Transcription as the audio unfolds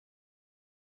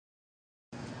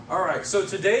All right, so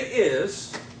today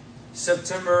is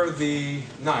September the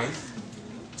 9th,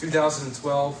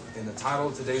 2012, and the title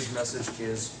of today's message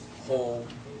is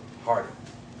Wholehearted.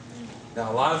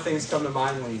 Now, a lot of things come to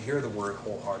mind when you hear the word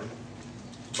wholehearted,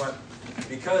 but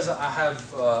because I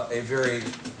have a very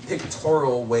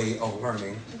pictorial way of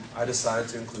learning, I decided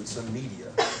to include some media.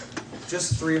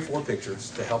 Just 3 or 4 pictures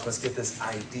to help us get this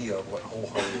idea of what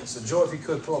wholehearted is. So, Joe, if you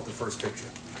could, pull up the first picture.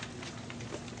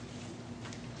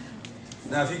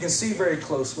 Now, if you can see very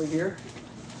closely here,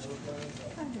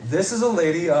 this is a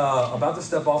lady about to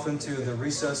step off into the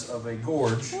recess of a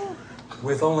gorge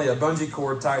with only a bungee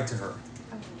cord tied to her.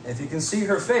 If you can see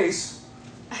her face,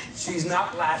 she's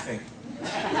not laughing.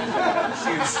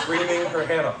 She's screaming her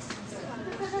head off.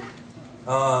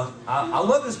 I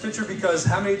love this picture because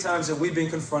how many times have we been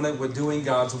confronted with doing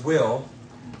God's will,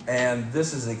 and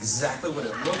this is exactly what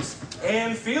it looks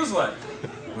and feels like.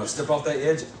 I'm going to step off that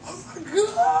edge. Oh my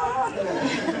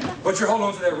God! But you're holding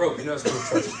on to that rope. You know it's going to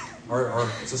trust you or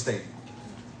sustain you.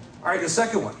 All right, the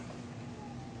second one.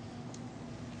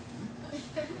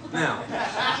 Now,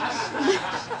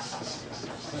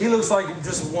 he looks like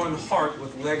just one heart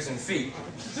with legs and feet.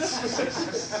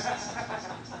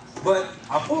 But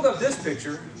I pulled up this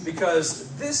picture because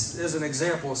this is an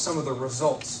example of some of the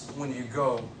results when you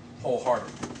go wholehearted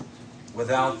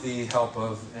without the help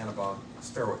of anabolic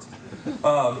steroids.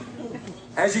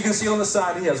 As you can see on the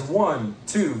side, he has 1,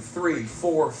 2, 3,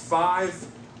 4, 5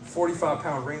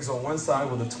 45-pound rings on one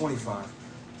side with a 25.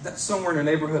 That's somewhere in the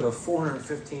neighborhood of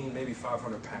 415, maybe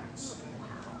 500 pounds.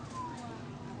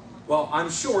 Well, I'm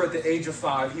sure at the age of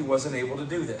 5, he wasn't able to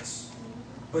do this.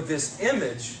 But this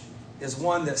image is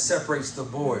one that separates the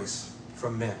boys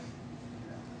from men.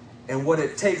 And what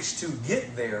it takes to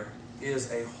get there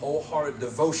is a wholehearted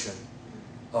devotion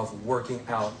of working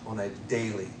out on a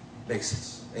daily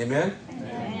basis. Amen?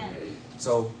 Amen.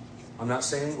 So, I'm not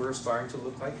saying we're aspiring to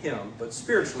look like him, but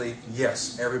spiritually,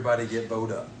 yes, everybody get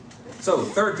bowed up. So,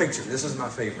 third picture. This is my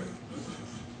favorite.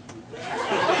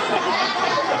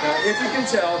 Now, if you can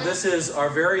tell, this is our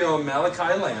very own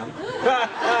Malachi Lamb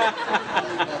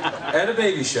at a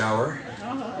baby shower.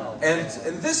 And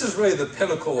this is really the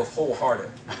pinnacle of wholehearted.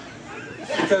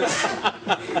 Because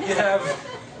you have,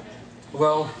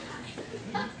 well,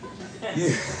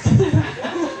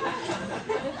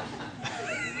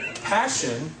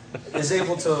 passion is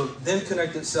able to then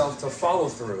connect itself to follow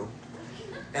through.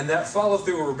 And that follow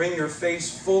through will bring your face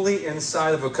fully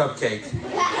inside of a cupcake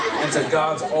into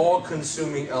God's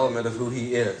all-consuming element of who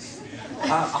He is.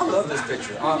 I love this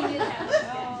picture.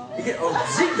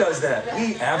 Zeke does that.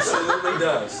 He absolutely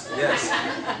does. Yes.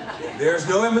 There's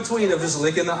no in between of just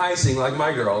licking the icing like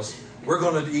my girls. We're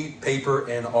going to eat paper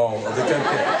and all of the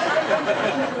cupcake.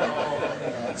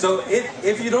 So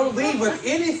if you don't leave with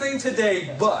anything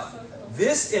today but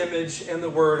this image and the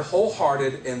word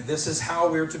wholehearted, and this is how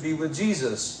we're to be with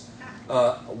Jesus,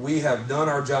 we have done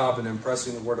our job in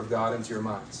impressing the Word of God into your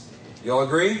minds. Y'all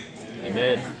agree?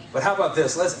 Amen. But how about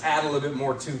this? Let's add a little bit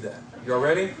more to that. Y'all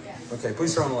ready? Okay,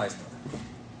 please turn on the lights,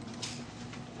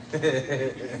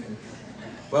 brother.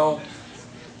 Well,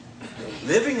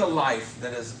 living a life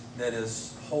that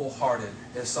is wholehearted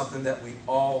is something that we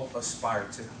all aspire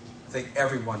to. I think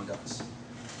everyone does.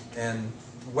 And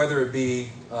whether it be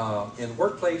in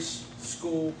workplace,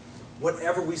 school,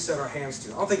 whatever we set our hands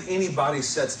to. I don't think anybody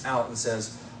sets out and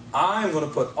says, I'm going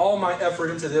to put all my effort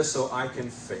into this so I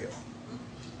can fail.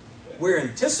 We're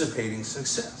anticipating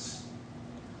success.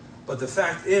 But the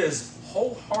fact is,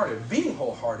 being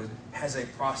wholehearted has a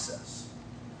process.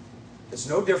 It's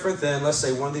no different than, let's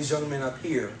say, one of these young men up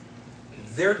here.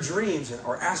 Their dreams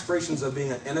or aspirations of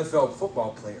being an NFL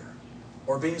football player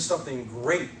or being something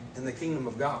great in the kingdom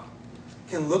of God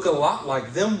can look a lot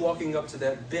like them walking up to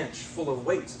that bench full of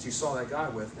weights that you saw that guy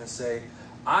with and say,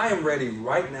 I am ready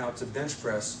right now to bench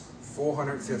press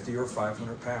 450 or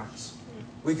 500 pounds.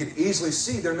 We could easily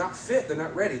see they're not fit, they're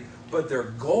not ready, but their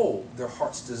goal, their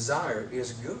heart's desire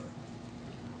is good.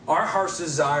 Our heart's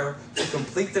desire to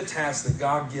complete the task that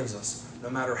God gives us, no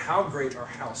matter how great or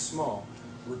how small,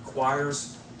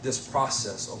 requires this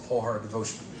process of wholehearted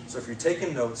devotion. So if you're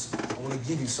taking notes, I want to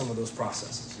give you some of those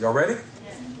processes. Y'all ready?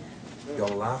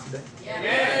 Y'all alive today?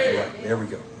 Yeah. Right, there we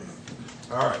go.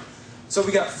 All right. So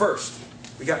we got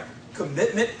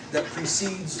commitment that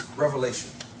precedes revelation.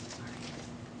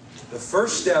 The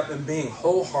first step in being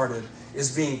wholehearted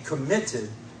is being committed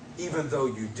even though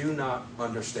you do not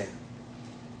understand.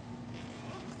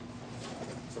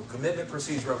 So commitment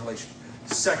precedes revelation.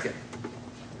 Second,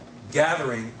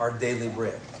 gathering our daily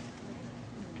bread.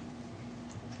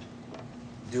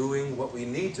 Doing what we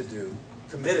need to do,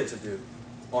 committed to do,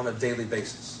 on a daily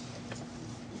basis.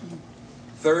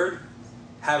 Third,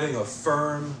 having a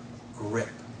firm grip.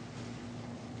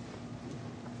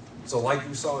 So like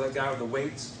you saw that guy with the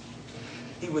weights,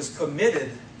 he was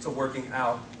committed to working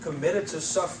out, committed to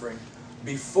suffering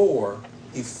before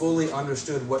he fully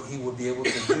understood what he would be able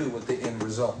to do with the end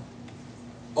result.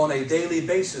 On a daily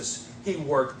basis, he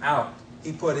worked out.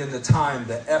 He put in the time,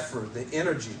 the effort, the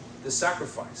energy, the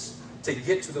sacrifice to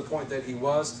get to the point that he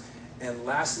was. And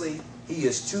lastly, he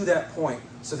is to that point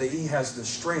so that he has the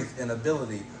strength and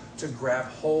ability to grab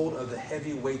hold of the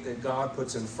heavy weight that God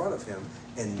puts in front of him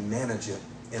and manage it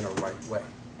in a right way.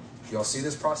 Y'all see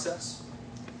this process?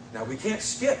 Now, we can't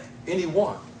skip any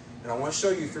one. And I want to show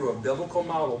you through a biblical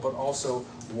model, but also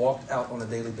walked out on a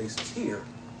daily basis here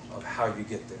of how you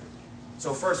get there.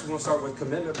 So first, we're going to start with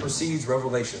commitment precedes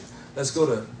revelation. Let's go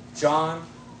to John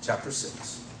chapter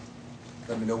 6.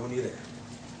 Let me know when you're there.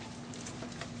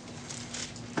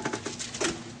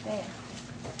 There.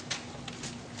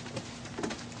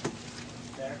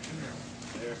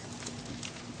 There.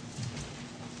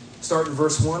 Start in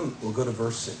verse 1. We'll go to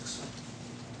verse 6.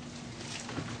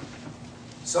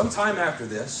 Sometime after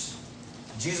this,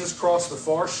 Jesus crossed the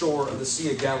far shore of the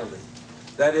Sea of Galilee,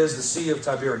 that is, the Sea of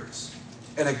Tiberias.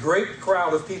 And a great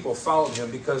crowd of people followed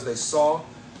him because they saw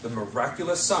the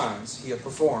miraculous signs he had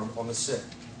performed on the sick.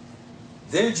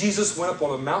 Then Jesus went up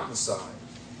on a mountainside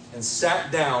and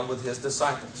sat down with his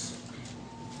disciples.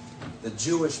 The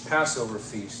Jewish Passover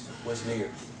feast was near.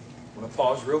 I'm going to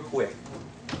pause real quick.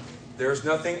 There's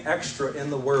nothing extra in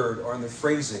the word or in the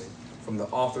phrasing from the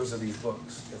authors of these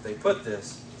books. If they put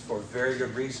this, it's for a very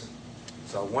good reason.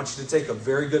 So I want you to take a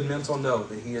very good mental note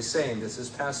that he is saying this is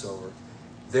Passover.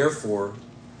 Therefore,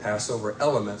 Passover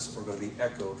elements are going to be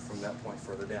echoed from that point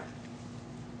further down.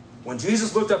 When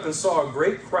Jesus looked up and saw a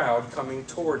great crowd coming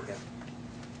toward him,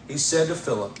 he said to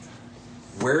Philip,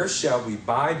 "Where shall we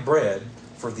buy bread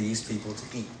for these people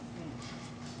to eat?"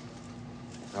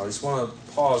 Now I just want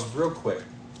to pause real quick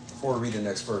before we read the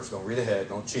next verse. Don't read ahead.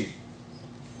 Don't cheat.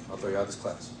 I'll throw you out of this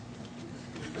class.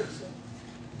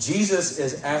 Jesus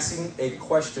is asking a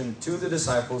question to the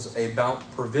disciples about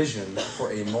provision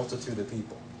for a multitude of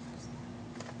people.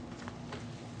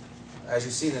 As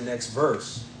you see in the next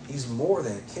verse, he's more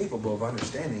than capable of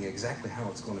understanding exactly how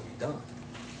it's going to be done.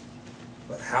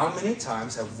 But how many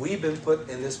times have we been put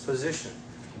in this position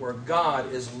where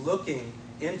God is looking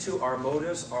into our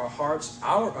motives, our hearts,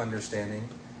 our understanding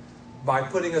by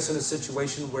putting us in a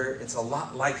situation where it's a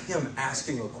lot like him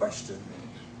asking a question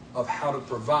of how to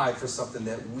provide for something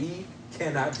that we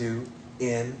cannot do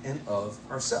in and of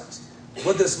ourselves.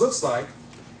 What this looks like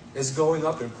is going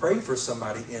up and praying for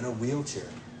somebody in a wheelchair.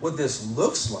 What this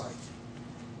looks like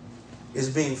is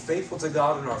being faithful to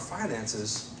God in our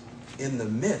finances in the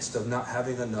midst of not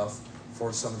having enough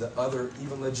for some of the other,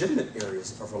 even legitimate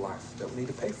areas of our life that we need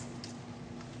to pay for.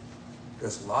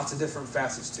 There's lots of different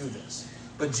facets to this.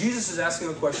 But Jesus is asking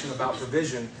a question about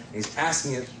provision. He's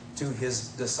asking it to his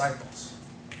disciples.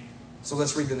 So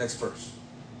let's read the next verse.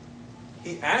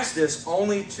 He asked this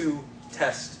only to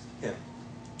test him,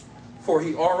 for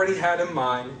he already had in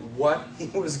mind what he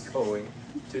was going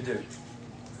to do.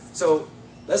 So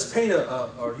let's paint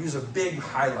or use a big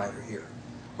highlighter here.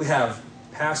 We have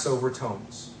Passover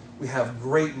tones. We have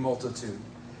great multitude.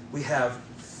 We have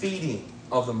feeding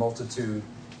of the multitude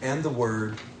and the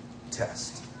word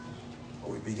test.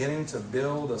 Are we beginning to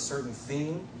build a certain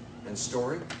theme and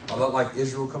story? A lot like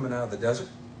Israel coming out of the desert,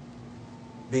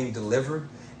 being delivered,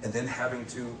 and then having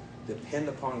to depend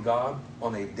upon God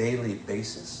on a daily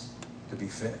basis to be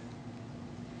fed.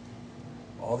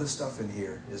 All this stuff in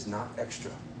here is not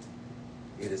extra.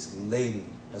 It is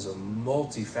laden as a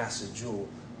multifaceted jewel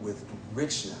with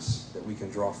richness that we can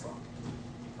draw from.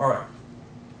 All right.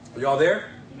 Are y'all there?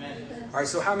 Amen. All right,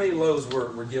 so how many loaves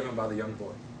were given by the young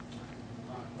boy?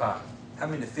 5. How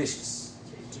many fishes?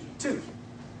 2.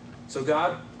 So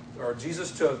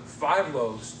Jesus took 5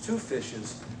 loaves, 2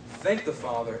 fishes, thanked the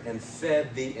Father, and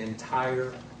fed the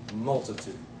entire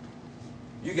multitude.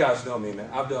 You guys know me, man.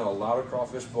 I've done a lot of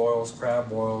crawfish boils, crab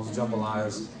boils,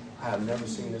 jambalayas. I have never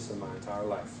seen this in my entire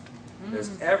life. If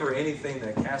there's ever anything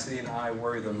that Cassidy and I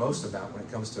worry the most about when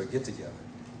it comes to a get-together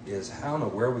is how in the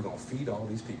world are we going to feed all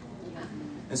these people?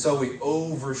 And so we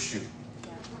overshoot.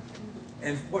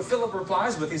 And what Philip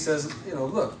replies with, he says,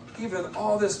 look, even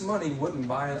all this money wouldn't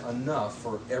buy enough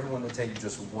for everyone to take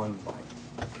just one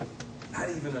bite. Not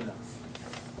even enough.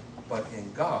 But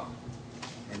in God,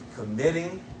 and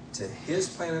committing to his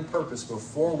plan and purpose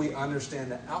before we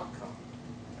understand the outcome,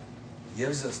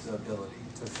 gives us the ability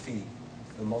to feed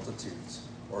the multitudes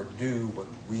or do what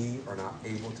we are not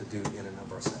able to do in and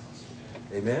of ourselves.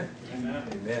 Amen? Amen.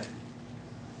 Amen.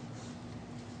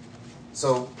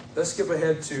 So let's skip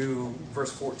ahead to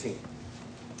verse 14.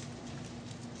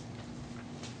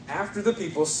 after the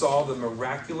people saw the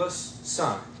miraculous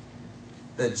sign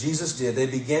that Jesus did, they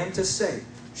began to say,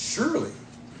 "Surely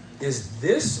is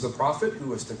this the prophet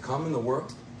who is to come in the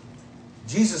world?"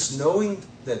 Jesus, knowing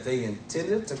that they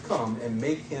intended to come and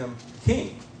make him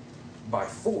king by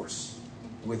force,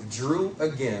 withdrew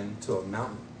again to a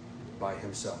mountain by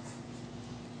himself.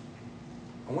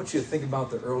 I want you to think about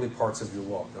the early parts of your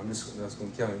walk. I'm just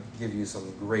going to kind of give you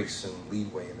some grace and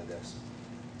leadway into this.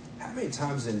 How many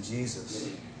times in Jesus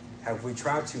have we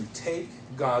tried to take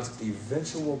God's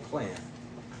eventual plan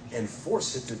and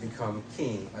force it to become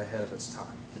king ahead of its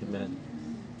time? Amen.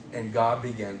 And God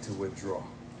began to withdraw.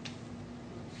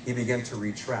 He began to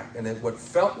retract. And what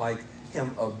felt like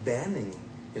him abandoning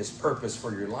his purpose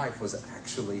for your life was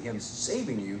actually him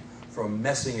saving you from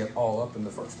messing it all up in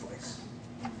the first place.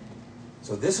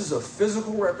 So this is a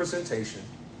physical representation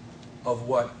of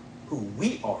who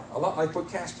we are. A lot like what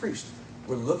Cass preached.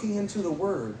 We're looking into the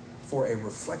Word for a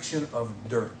reflection of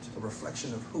dirt, a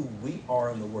reflection of who we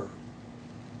are in the Word.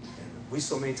 And we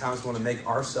so many times want to make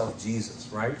ourselves Jesus,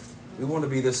 right? We want to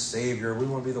be the Savior. We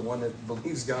want to be the one that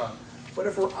believes God. But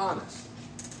if we're honest,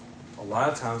 a lot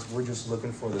of times we're just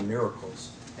looking for the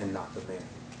miracles and not the man.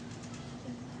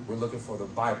 We're looking for the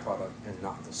byproduct and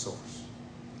not the source.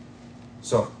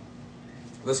 So,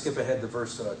 let's skip ahead to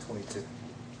verse 22.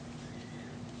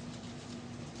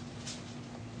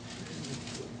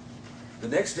 The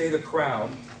next day, the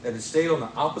crowd that had stayed on the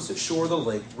opposite shore of the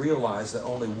lake realized that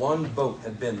only one boat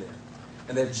had been there,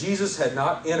 and that Jesus had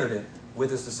not entered it with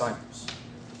his disciples,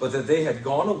 but that they had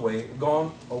gone away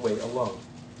alone.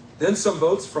 Then some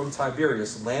boats from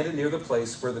Tiberias landed near the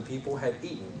place where the people had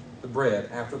eaten the bread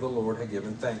after the Lord had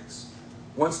given thanks.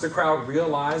 Once the crowd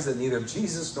realized that neither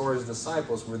Jesus nor his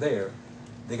disciples were there,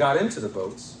 they got into the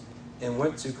boats and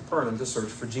went to Capernaum to search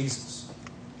for Jesus.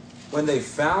 When they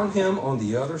found him on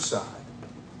the other side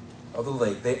of the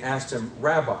lake, they asked him,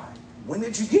 "Rabbi, when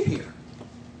did you get here?"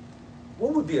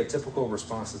 What would be a typical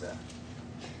response to that?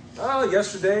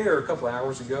 Yesterday or a couple of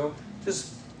hours ago.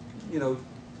 Just,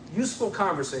 useful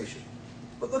conversation.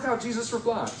 But look how Jesus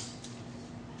replies.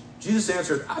 Jesus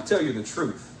answered, "I tell you the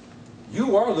truth.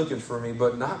 You are looking for me,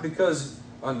 but not because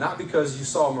you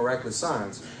saw miraculous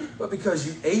signs, but because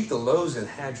you ate the loaves and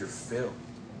had your fill.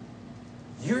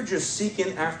 You're just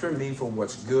seeking after me for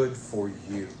what's good for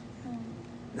you,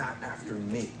 not after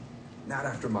me, not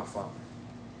after my Father."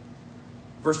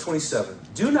 Verse 27,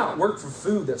 "Do not work for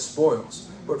food that spoils,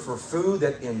 but for food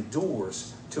that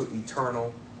endures to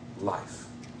eternal life,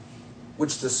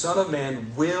 which the Son of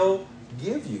Man will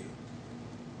give you.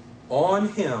 On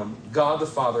him, God the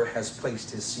Father has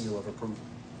placed his seal of approval."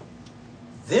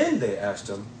 Then they asked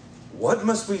him, "What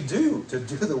must we do to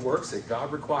do the works that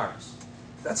God requires?"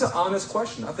 That's an honest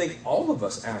question. I think all of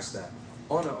us ask that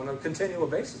on a continual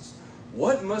basis.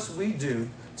 What must we do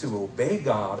to obey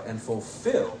God and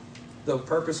fulfill the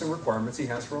purpose and requirements he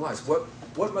has for our lives?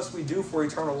 What must we do for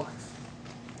eternal life?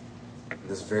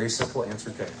 This very simple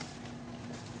answer came.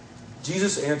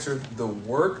 Jesus answered, "The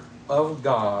work of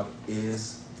God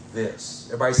is this."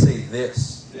 Everybody say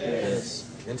this. This.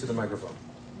 Into the microphone.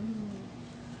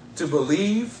 "To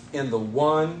believe in the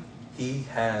one he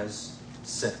has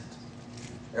sent."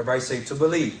 Everybody say, "to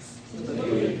believe." To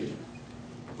believe.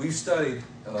 We've studied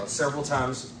several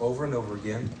times over and over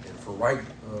again, and for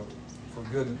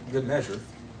good measure,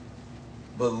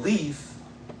 belief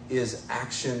is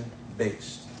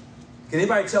action-based. Can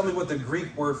anybody tell me what the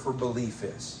Greek word for belief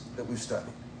is that we've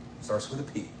studied? It starts with a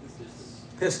P.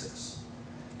 Pistis.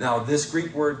 Now, this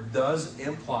Greek word does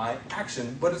imply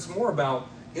action, but it's more about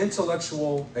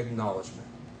intellectual acknowledgement.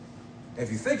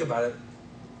 If you think about it,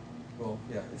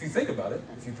 if you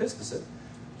pistis it,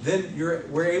 then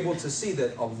we're able to see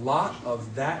that a lot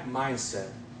of that mindset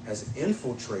has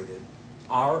infiltrated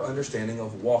our understanding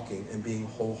of walking and being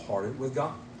wholehearted with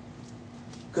God.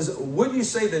 Because wouldn't you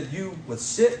say that you would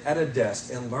sit at a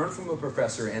desk and learn from a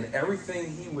professor, and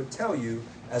everything he would tell you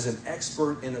as an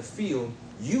expert in a field,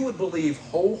 you would believe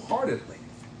wholeheartedly?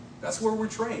 That's where we're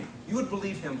trained. You would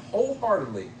believe him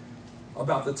wholeheartedly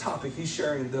about the topic he's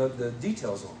sharing the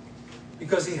details on.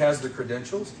 Because he has the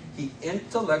credentials, he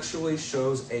intellectually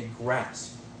shows a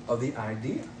grasp of the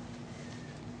idea.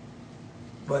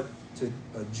 But to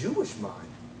a Jewish mind,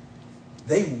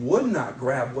 they would not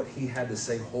grab what he had to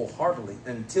say wholeheartedly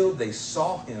until they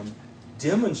saw him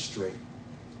demonstrate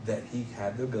that he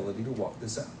had the ability to walk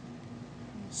this out.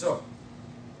 So,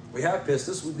 we have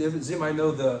pistis. Does anybody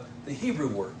know the Hebrew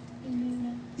word?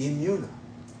 Imuna.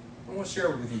 I want to share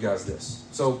with you guys this.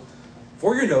 So,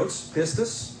 for your notes,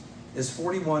 pistis is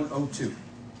 4102.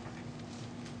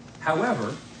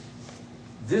 However,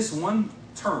 this one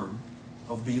term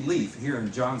of belief here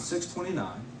in John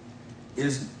 6:29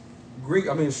 is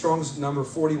Strong's number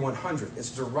 4100.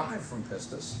 It's derived from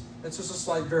pistis. It's just a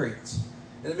slight variance.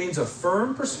 And it means a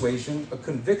firm persuasion, a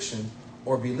conviction,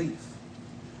 or belief.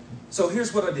 So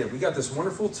here's what I did. We got this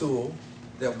wonderful tool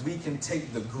that we can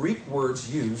take the Greek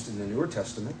words used in the Newer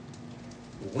Testament,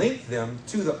 link them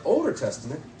to the Older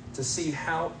Testament to see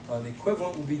how an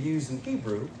equivalent will be used in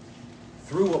Hebrew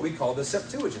through what we call the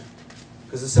Septuagint.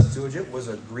 Because the Septuagint was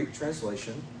a Greek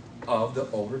translation of the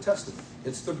Older Testament.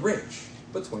 It's the bridge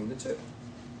between the two.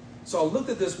 So I looked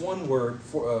at this one word,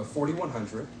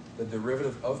 4100, the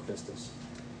derivative of pistis,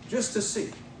 just to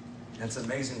see. And it's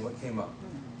amazing what came up.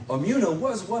 Imuna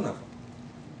was one of them,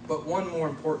 but one more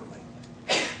importantly.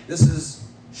 This is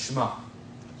Shema.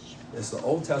 It's the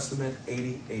Old Testament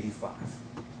 8085.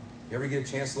 You ever get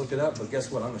a chance to look it up? But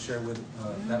guess what? I'm going to share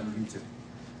that with you too.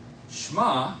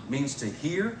 Shema means to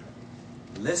hear,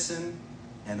 listen,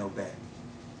 and obey.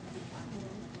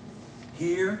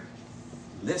 Hear,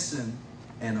 listen,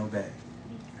 and obey.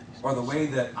 Or the way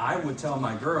that I would tell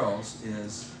my girls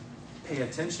is pay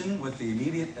attention with the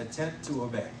immediate intent to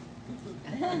obey.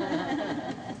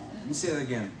 Let me say that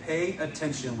again. Pay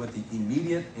attention with the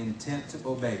immediate intent to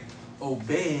obey.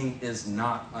 Obeying is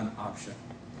not an option.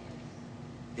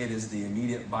 It is the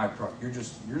immediate byproduct. You're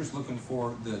just looking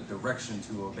for the direction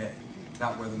to obey,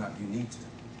 not whether or not you need to.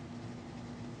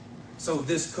 So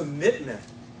this commitment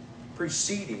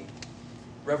preceding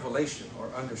revelation or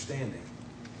understanding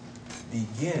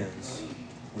begins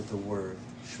with the word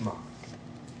Shema.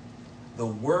 The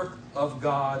work of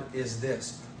God is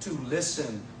this: to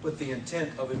listen with the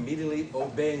intent of immediately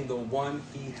obeying the one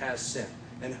he has sent.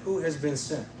 And who has been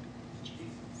sent?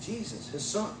 Jesus, his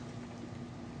son.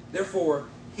 Therefore,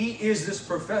 he is this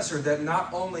professor that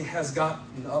not only has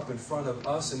gotten up in front of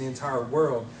us and the entire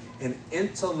world and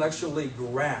intellectually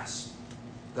grasped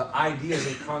the ideas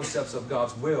and concepts of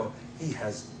God's will, he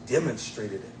has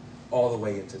demonstrated it all the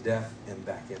way into death and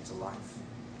back into life.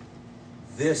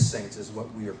 This, saints, is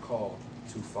what we are called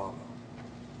to follow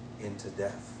into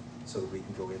death so that we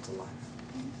can go into life.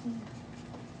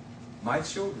 My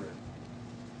children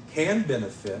can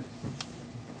benefit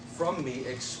from me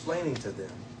explaining to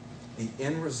them the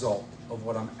end result of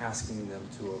what I'm asking them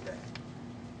to obey.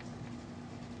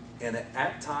 And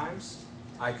at times,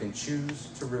 I can choose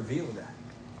to reveal that.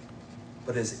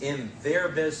 But it's in their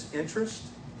best interest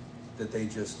that they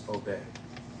just obey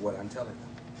what I'm telling them,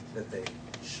 that they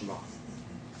shema.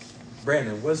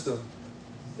 Brandon, what's the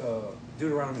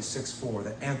Deuteronomy 6:4,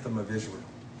 the anthem of Israel?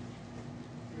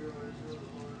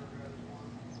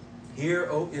 Hear,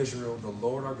 O Israel, the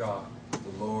Lord our God,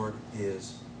 the Lord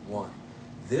is one.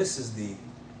 This is the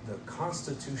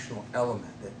constitutional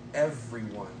element that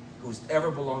everyone who's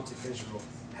ever belonged to Israel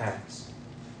has.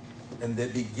 And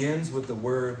that begins with the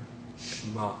word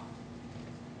Shema.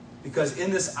 Because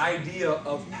in this idea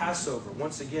of Passover,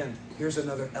 once again, here's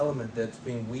another element that's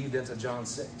being weaved into John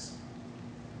 6.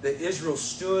 That Israel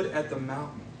stood at the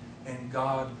mountain and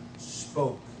God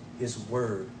spoke his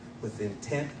word with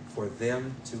intent for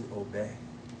them to obey.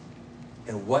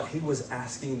 And what he was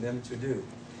asking them to do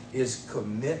is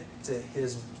commit to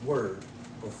his word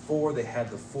before they had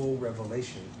the full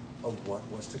revelation of what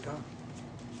was to come.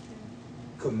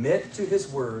 Commit to his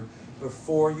word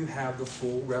before you have the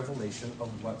full revelation of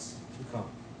what's to come.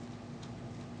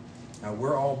 Now,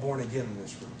 we're all born again in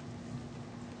this room.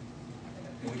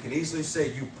 And we can easily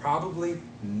say you probably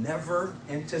never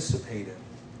anticipated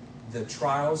the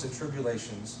trials and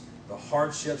tribulations, the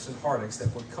hardships and heartaches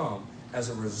that would come as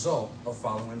a result of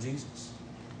following Jesus.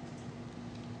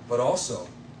 But also,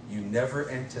 you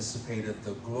never anticipated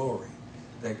the glory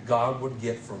that God would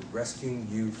get from rescuing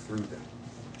you through them.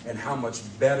 And how much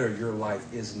better your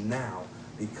life is now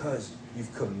because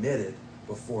you've committed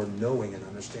before knowing and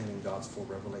understanding God's full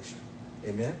revelation.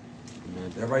 Amen?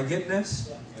 Amen. Everybody getting this?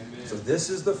 Yeah. Amen. So this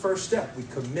is the first step. We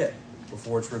commit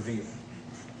before it's revealed.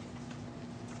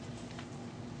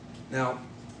 Now,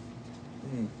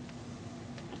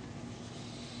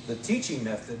 the teaching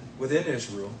method within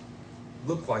Israel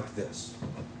looked like this.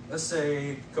 Let's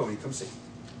say, Cody, come see.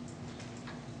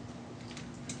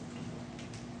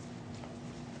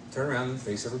 Turn around and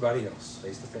face everybody else.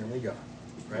 Face the family of God.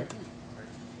 Right?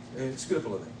 And scoot up a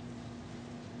little bit.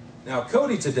 Now,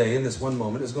 Cody today, in this one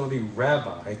moment, is going to be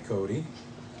Rabbi Cody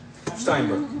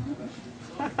Steinberg.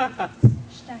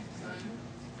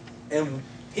 And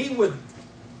he would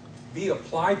be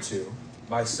applied to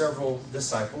by several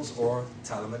disciples or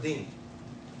Talmudim.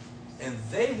 And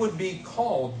they would be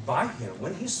called by him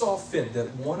when he saw fit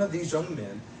that one of these young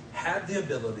men had the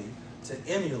ability to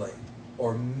emulate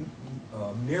or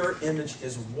mirror image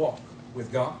his walk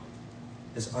with God,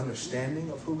 his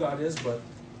understanding of who God is, but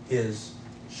his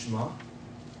Shema,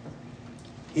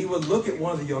 he would look at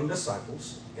one of the young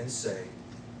disciples and say,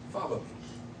 follow me.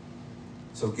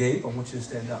 So Gabe, I want you to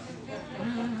stand up.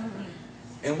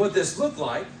 And what this looked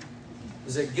like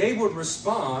is that Gabe would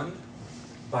respond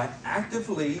by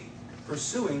actively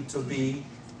pursuing to be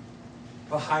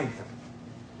behind him.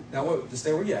 Now, to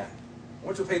stay where you're at, I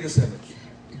want you to pay this image.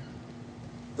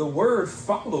 The word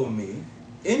follow me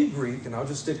in Greek, and I'll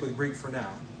just stick with Greek for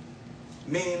now,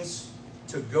 means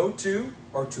to go to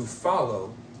or to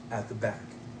follow at the back.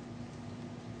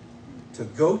 To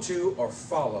go to or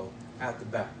follow at the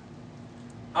back.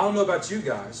 I don't know about you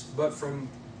guys, but from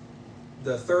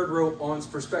the third row on's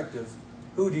perspective,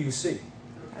 who do you see?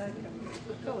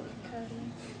 Cody.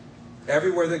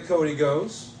 Everywhere that Cody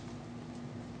goes,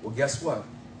 well, guess what?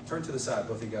 Turn to the side,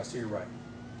 both of you guys, to your right.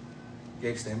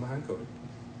 Gabe, stand behind Cody.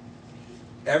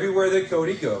 Everywhere that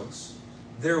Cody goes,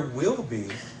 there will be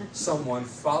someone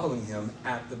following him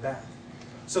at the back.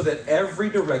 So that every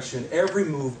direction, every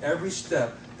move, every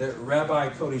step that Rabbi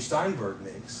Cody Steinberg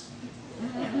makes,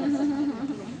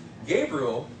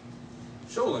 Gabriel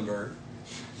Scholenberg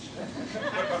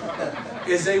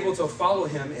is able to follow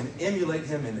him and emulate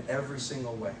him in every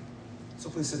single way. So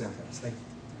please sit down, guys. Thank you.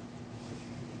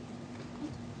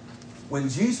 When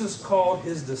Jesus called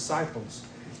his disciples,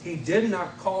 he did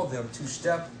not call them to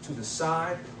step to the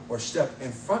side or step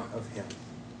in front of him.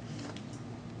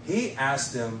 He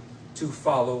asked them to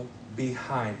follow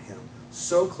behind him,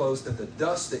 so close that the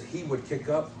dust that he would kick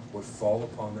up would fall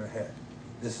upon their head.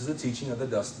 This is the teaching of the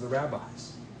dust of the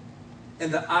rabbis.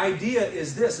 And the idea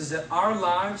is this, is that our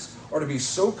lives are to be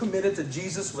so committed to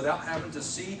Jesus without having to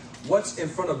see what's in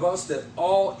front of us, that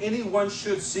all anyone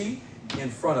should see in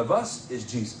front of us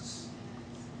is Jesus.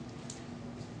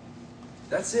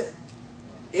 That's it.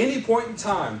 Any point in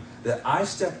time that I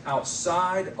step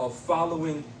outside of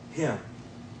following him,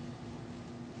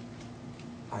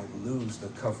 I lose the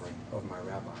covering of my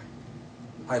rabbi.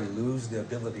 I lose the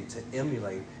ability to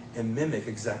emulate and mimic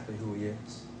exactly who he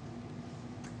is.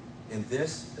 And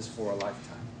this is for a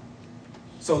lifetime.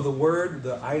 So the word,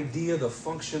 the idea, the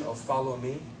function of follow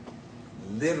me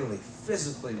literally,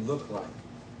 physically look like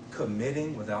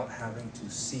committing without having to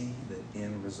see the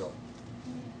end result.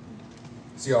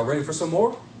 So y'all ready for some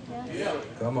more? Yeah.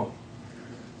 Come on.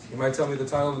 You might tell me the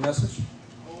title of the message?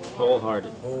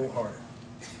 Wholehearted. Wholehearted.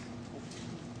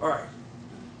 All right.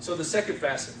 So the second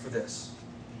facet for this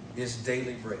is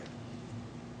daily bread.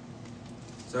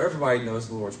 So everybody knows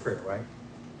the Lord's Prayer, right?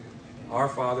 Our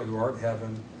Father who art in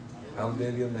heaven, hallowed be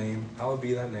your name, hallowed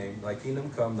be thy name. Thy kingdom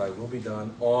come, thy will be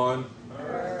done on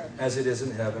earth as it is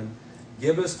in heaven.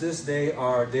 Give us this day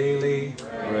our daily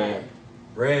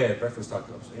bread. Breakfast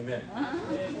tacos. Amen.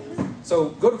 So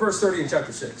go to verse 30 in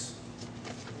chapter 6.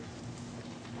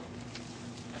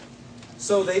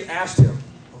 So they asked him,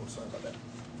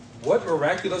 what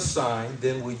miraculous sign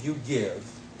then will you give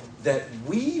that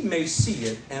we may see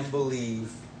it and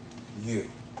believe you?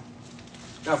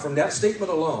 Now, from that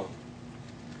statement alone,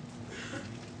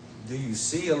 do you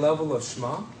see a level of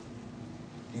Shema?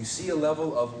 Do you see a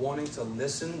level of wanting to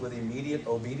listen with immediate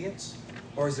obedience?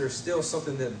 Or is there still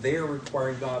something that they're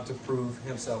requiring God to prove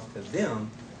himself to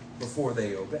them before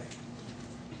they obey?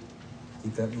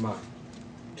 Keep that in mind.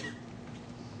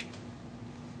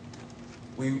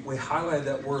 We highlighted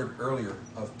that word earlier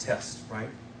of test, right?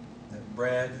 That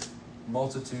bread,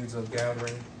 multitudes of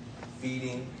gathering,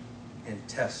 feeding, and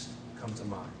test come to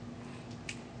mind.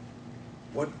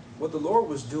 What the Lord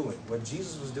was doing, what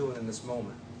Jesus was doing in this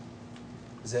moment,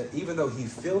 is that even though he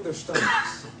filled their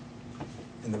stomachs,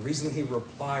 and the reason he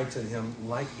replied to him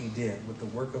like he did with the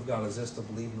work of God is this, to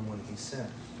believe in the one he sent,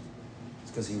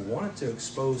 it's because he wanted to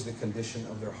expose the condition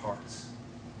of their hearts.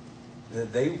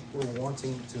 That they were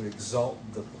wanting to exalt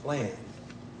the plan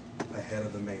ahead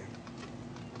of the man.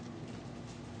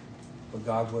 But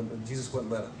Jesus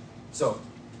wouldn't let him. So,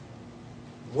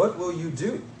 what will you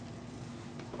do?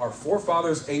 Our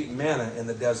forefathers ate manna in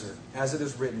the desert. As it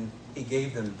is written, he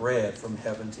gave them bread from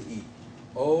heaven to eat.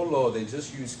 Oh, Lord, they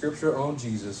just used scripture on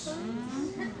Jesus.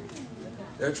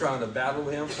 They're trying to battle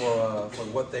him for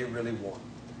what they really want.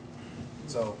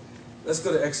 So, let's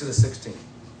go to Exodus 16.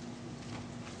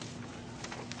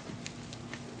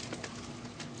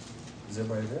 Is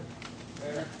everybody there?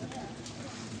 Yeah.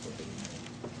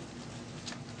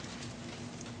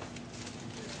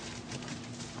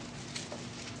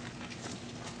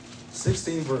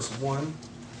 16 verse 1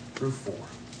 through 4.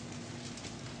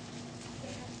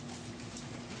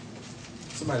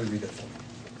 Somebody read that for me.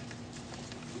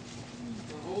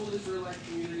 The whole Israelite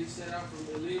community set out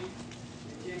from Elim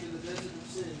and came to the desert of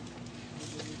Sin,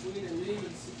 which is between Elim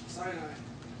and Sinai,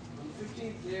 on the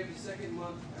 15th day of the second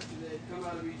month after they had come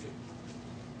out of Egypt.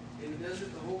 In the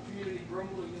desert, the whole community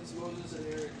grumbled against Moses and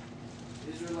Aaron.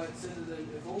 The Israelites said to them,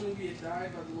 "If only we had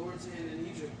died by the Lord's hand in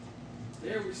Egypt.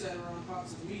 There we sat around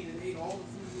pots of meat and ate all the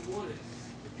food we wanted.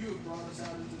 But you have brought us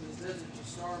out into this desert to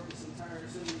starve this entire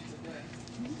assembly to death."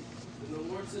 And the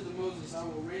Lord said to Moses, "I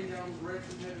will rain down bread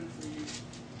from heaven for you.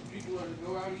 People are to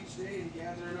go out each day and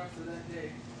gather enough for that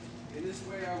day. In this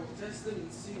way I will test them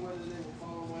and see whether they will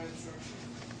follow my instructions."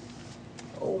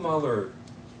 Oh, my Lord.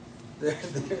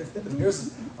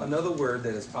 There's another word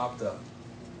that has popped up.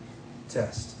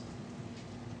 Test.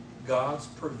 God's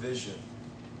provision.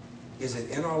 Is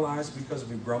it in our lives because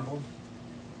we grumbled?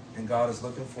 And God is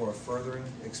looking for a furthering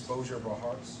exposure of our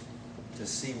hearts to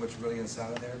see what's really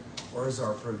inside of there? Or is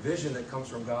our provision that comes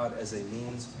from God as a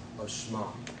means of shema,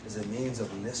 as a means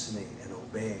of listening and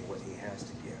obeying what he has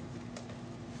to give?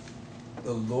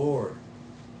 The Lord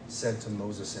said to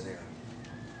Moses and Aaron,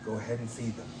 "Go ahead and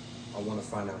feed them. I want to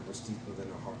find out what's deep within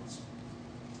their hearts."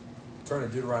 Turn to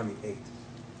Deuteronomy 8.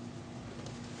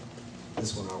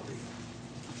 This one I'll read.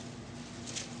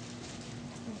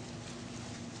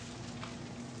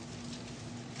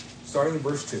 Starting in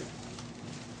verse 2.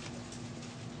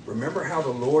 "Remember how the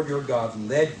Lord your God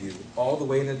led you all the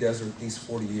way in the desert these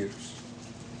 40 years,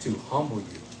 to humble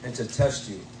you and to test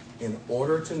you in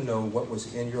order to know what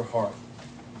was in your heart,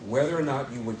 whether or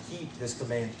not you would keep his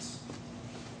commands.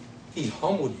 He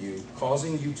humbled you,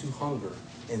 causing you to hunger,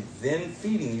 and then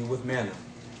feeding you with manna,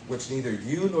 which neither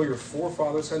you nor your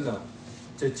forefathers had known,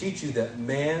 to teach you that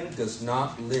man does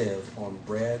not live on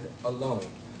bread alone,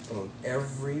 but on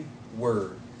every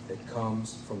word that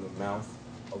comes from the mouth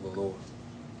of the Lord."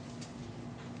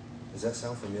 Does that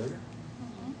sound familiar?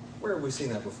 Mm-hmm. Where have we seen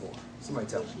that before? Somebody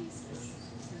tell me.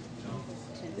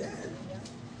 Yeah.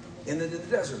 In the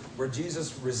desert, where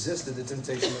Jesus resisted the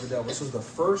temptation of the devil. This was the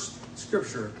first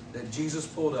scripture that Jesus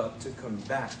pulled up to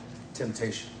combat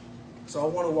temptation. So I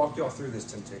want to walk y'all through this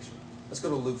temptation. Let's go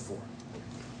to Luke 4.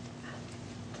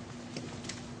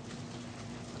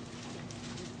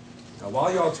 Now,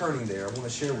 while y'all turning there, I want to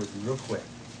share with you real quick.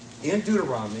 In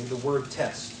Deuteronomy, the word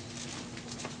test.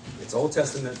 It's Old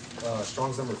Testament,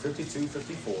 Strong's number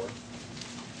 5254.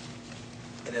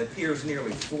 And it appears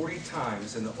nearly 40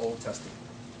 times in the Old Testament.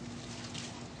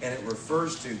 And it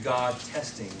refers to God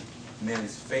testing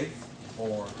men's faith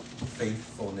or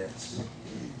faithfulness.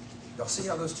 Y'all see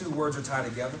how those two words are tied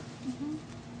together?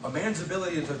 Mm-hmm. A man's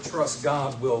ability to trust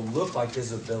God will look like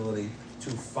his ability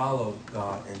to follow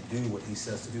God and do what he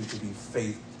says to do, to be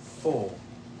faithful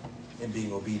in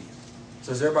being obedient.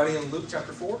 So is everybody in Luke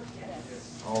chapter 4?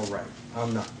 Yes. All right.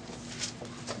 I'm not.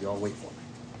 Y'all wait for me.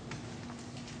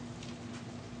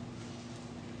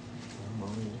 Come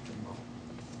on.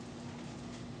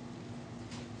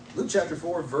 Luke chapter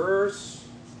 4, verse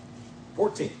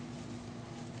 14.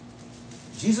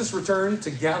 Jesus returned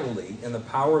to Galilee in the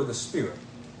power of the Spirit,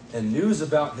 and news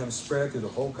about him spread through the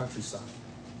whole countryside.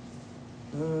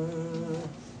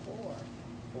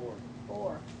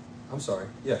 Four. I'm sorry.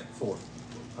 Yeah, 4.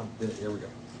 There we go.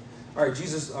 All right,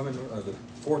 Jesus, I'm in the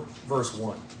 4th, verse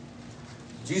 1.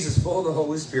 Jesus, full of the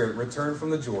Holy Spirit, returned from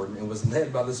the Jordan and was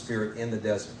led by the Spirit in the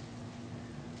desert,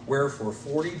 where for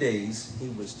 40 days he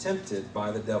was tempted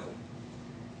by the devil.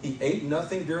 He ate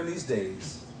nothing during these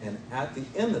days, and at the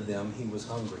end of them he was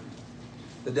hungry.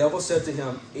 The devil said to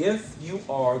him, "If you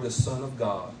are the Son of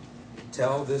God,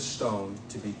 tell this stone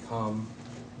to become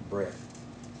bread."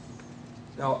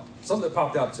 Now, something that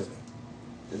popped out to me.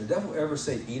 Did the devil ever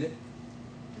say, "Eat it"?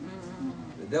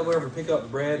 Did the devil ever pick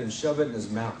up bread and shove it in his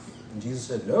mouth? And Jesus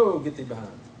said, "No, get thee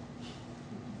behind."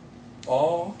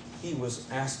 All he was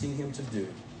asking him to do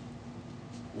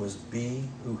was be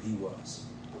who he was.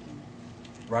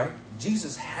 Right?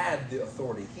 Jesus had the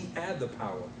authority. He had the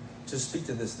power to speak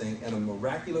to this thing, and a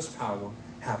miraculous power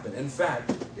happened. In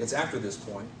fact, it's after this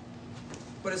point.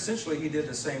 But essentially, he did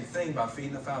the same thing by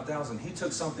feeding the 5,000. He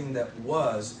took something that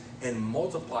was and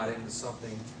multiplied it into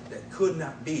something that could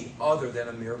not be other than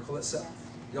a miracle itself.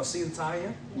 Y'all see the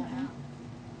tie-in? Yeah.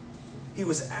 He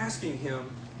was asking him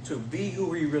to be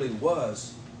who he really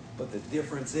was, but the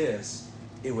difference is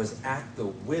it was at the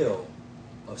will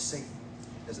of Satan.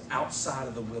 It's outside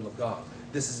of the will of God.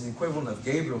 This is the equivalent of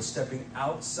Gabriel stepping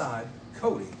outside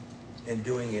Cody and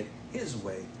doing it his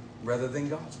way rather than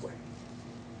God's way.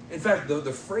 In fact,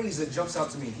 the phrase that jumps out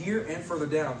to me here and further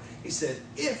down, he said,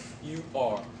 "If you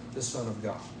are the Son of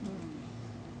God."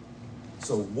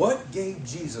 So what gave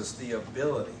Jesus the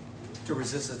ability to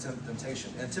resist the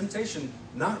temptation? And temptation,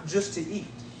 not just to eat.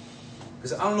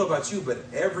 Because I don't know about you, but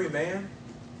every man,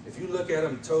 if you look at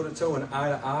him toe to toe and eye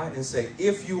to eye and say,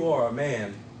 "If you are a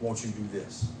man, won't you do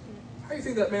this?" How do you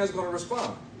think that man's going to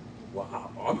respond? "Well,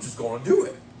 I'm just going to do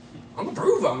it. I'm going to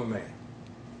prove I'm a man."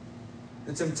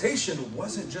 The temptation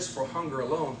wasn't just for hunger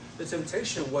alone. The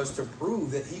temptation was to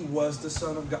prove that he was the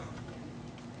Son of God.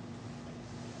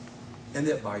 And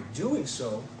that by doing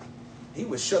so, he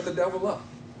would shut the devil up.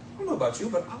 I don't know about you,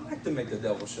 but I like to make the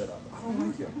devil shut up. I don't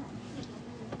like him.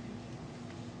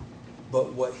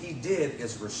 But what he did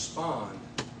is respond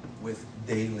with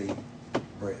daily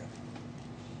bread.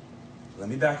 Let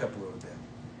me back up a little bit.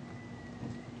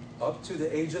 Up to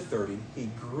the age of 30, he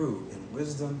grew in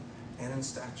wisdom and in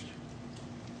stature.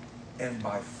 And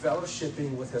by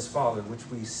fellowshipping with his father, which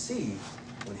we see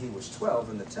when he was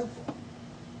 12 in the temple,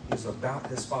 he was about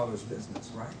his father's business,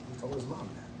 right? He told his mom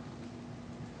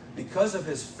that. Because of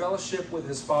his fellowship with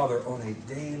his father on a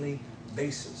daily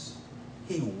basis,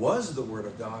 he was the Word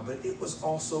of God, but it was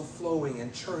also flowing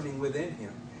and churning within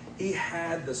him. He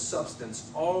had the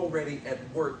substance already at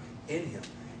work in him.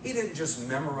 He didn't just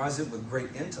memorize it with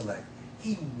great intellect.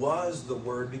 He was the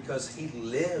Word because he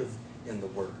lived in the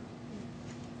Word.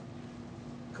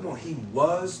 Come on, he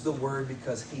was the Word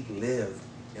because he lived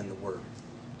in the Word.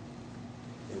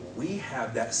 And we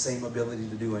have that same ability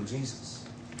to do in Jesus.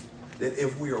 That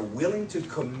if we are willing to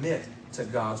commit to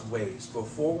God's ways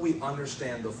before we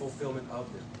understand the fulfillment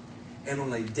of them, and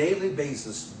on a daily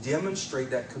basis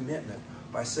demonstrate that commitment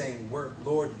by saying,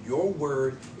 Lord, your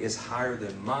word is higher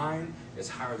than mine, it's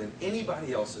higher than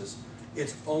anybody else's.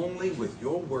 It's only with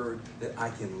your word that I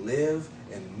can live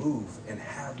and move and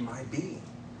have my being.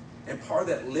 And part of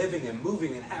that living and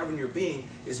moving and having your being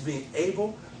is being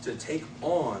able to take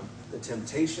on the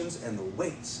temptations and the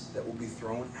weights that will be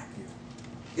thrown at you.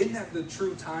 Isn't that the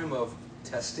true time of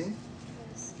testing?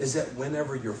 Is that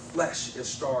whenever your flesh is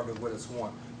starved of what it's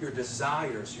want, your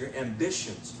desires, your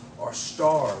ambitions are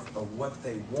starved of what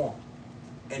they want,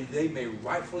 and they may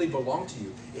rightfully belong to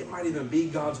you. It might even be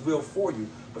God's will for you,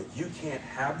 but you can't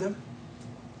have them,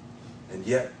 and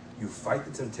yet you fight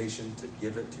the temptation to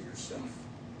give it to yourself.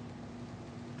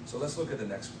 So let's look at the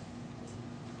next one.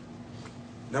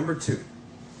 Number 2.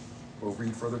 We'll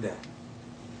read further down.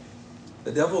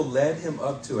 The devil led him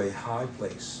up to a high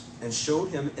place and showed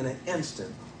him in an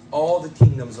instant all the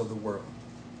kingdoms of the world.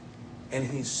 And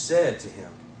he said to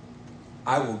him,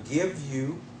 I will give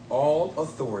you all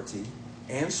authority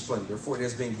and splendor, for it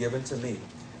has been given to me,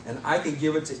 and I can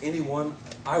give it to anyone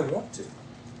I want to.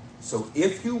 So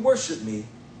if you worship me,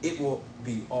 it will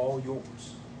be all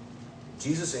yours.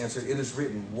 Jesus answered, it is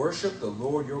written, worship the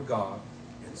Lord your God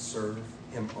and serve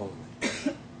him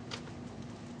only.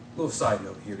 Little side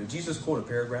note here. Did Jesus quote a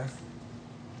paragraph?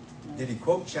 Did he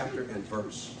quote chapter and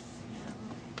verse?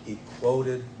 He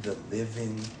quoted the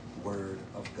living word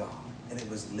of God. And it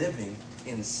was living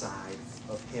inside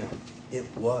of him. It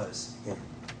was him.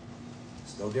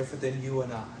 It's no different than you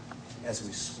and I. As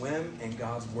we swim in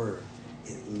God's word,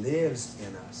 it lives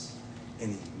in us.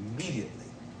 And immediately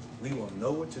we will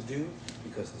know what to do,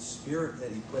 because the spirit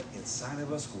that he put inside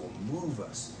of us will move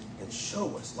us and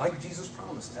show us, like Jesus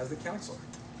promised as the counselor,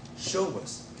 show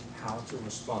us how to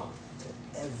respond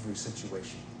to every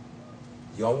situation.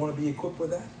 Y'all want to be equipped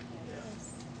with that?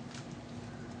 Yes.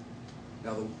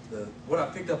 Now, what I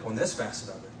picked up on this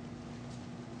facet of it,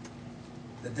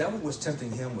 the devil was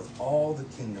tempting him with all the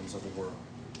kingdoms of the world.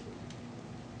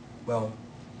 Well,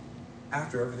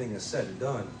 after everything is said and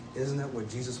done, isn't that what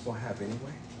Jesus will have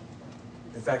anyway?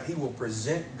 In fact, he will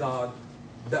present God,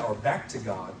 or back to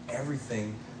God,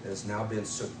 everything that has now been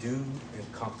subdued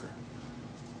and conquered.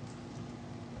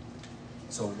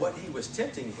 So what he was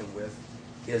tempting him with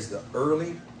is the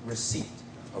early receipt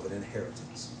of an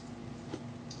inheritance.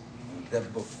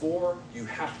 That before you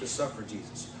have to suffer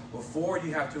Jesus, before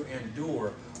you have to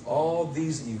endure all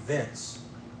these events,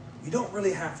 you don't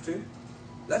really have to.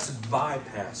 Let's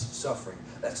bypass suffering.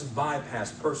 Let's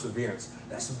bypass perseverance.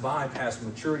 Let's bypass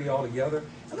maturity altogether,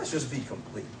 and let's just be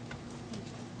complete.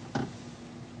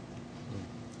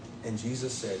 And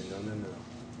Jesus said, no.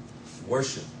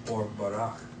 Worship, or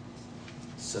barak,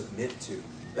 submit to,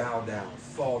 bow down,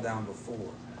 fall down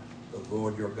before the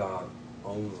Lord your God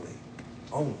only.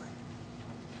 Only.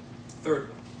 Third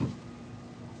one.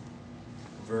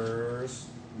 Verse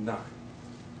 9.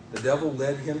 The devil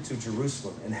led him to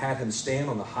Jerusalem and had him stand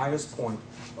on the highest point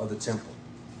of the temple.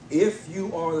 If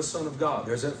you are the Son of God,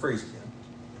 there's that phrase again.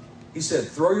 He said,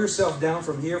 throw yourself down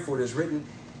from here, for it is written,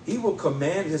 he will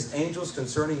command his angels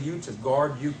concerning you to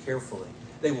guard you carefully.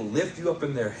 They will lift you up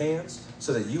in their hands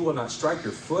so that you will not strike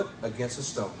your foot against a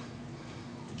stone.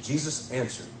 Jesus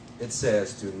answered, it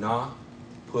says, do not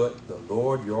put the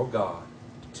Lord your God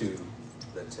to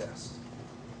the test.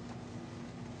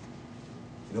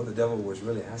 You know what the devil was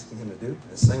really asking him to do? In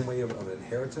the same way of an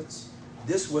inheritance.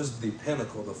 This was the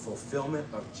pinnacle, the fulfillment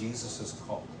of Jesus'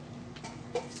 call.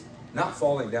 Not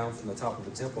falling down from the top of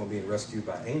the temple and being rescued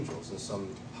by angels in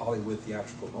some Hollywood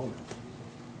theatrical moment.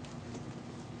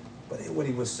 But what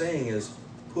he was saying is,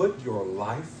 put your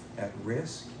life at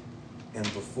risk, and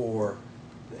before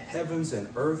the heavens and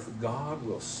earth, God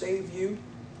will save you,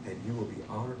 and you will be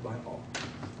honored by all.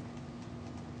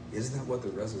 Isn't that what the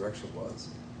resurrection was?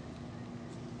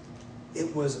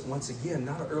 It was, once again,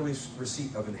 not an early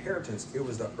receipt of inheritance. It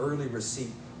was the early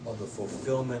receipt of the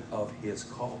fulfillment of his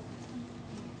call.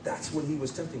 That's what he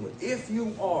was tempting with. If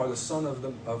you are the Son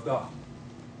of God,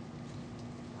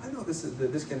 I know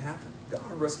this can happen. God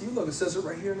will rescue you. Look, it says it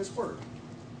right here in this word.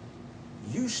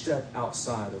 You step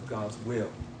outside of God's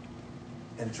will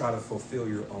and try to fulfill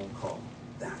your own call.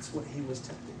 That's what he was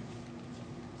tempting.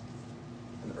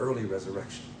 An early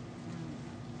resurrection.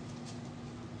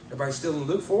 Everybody still in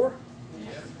Luke 4?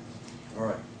 Yeah. All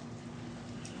right.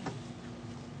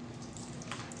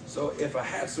 So if I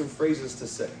had some phrases to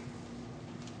say,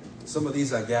 some of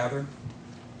these I gathered,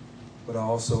 but I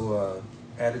also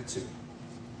added to.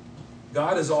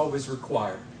 God has always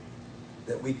required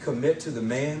that we commit to the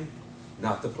man,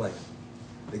 not the plan.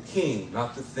 The king,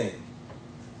 not the thing.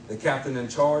 The captain in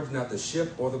charge, not the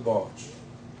ship or the barge.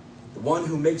 The one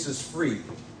who makes us free,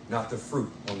 not the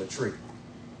fruit on the tree.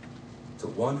 To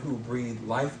one who breathed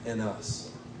life in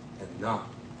us, and not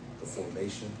the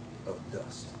formation of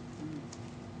dust.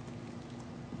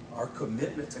 Our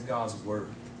commitment to God's word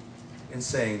and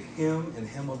saying him and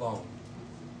him alone,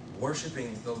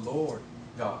 worshiping the Lord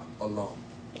God alone,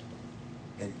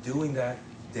 and doing that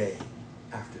day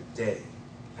after day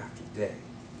after day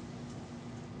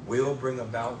will bring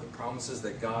about the promises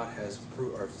that God has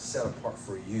set apart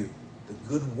for you, the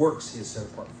good works he has set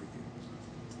apart for you.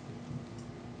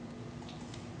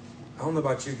 I don't know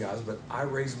about you guys, but I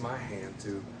raise my hand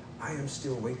to, I am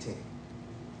still waiting.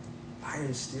 I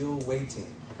am still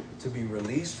waiting to be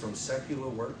released from secular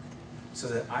work so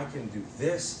that I can do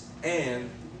this and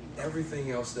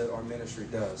everything else that our ministry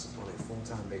does on a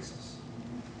full-time basis.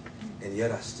 And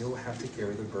yet I still have to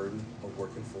carry the burden of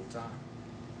working full-time.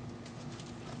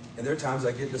 And there are times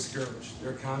I get discouraged.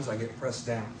 There are times I get pressed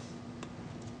down.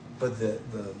 But the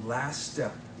last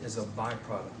step is a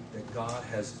byproduct that God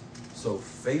has so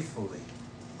faithfully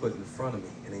put in front of me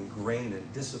and ingrained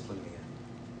and disciplined me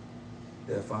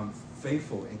in. That if I'm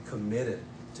faithful and committed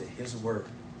to his word,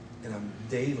 and I'm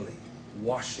daily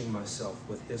washing myself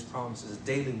with his promises,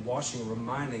 daily washing,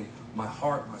 reminding my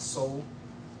heart, my soul,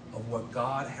 of what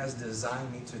God has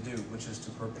designed me to do, which is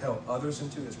to propel others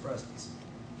into his presence.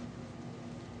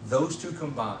 Those two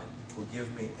combined will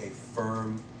give me a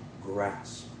firm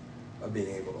grasp of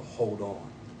being able to hold on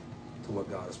to what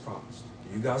God has promised.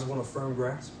 Do you guys want a firm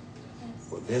grasp?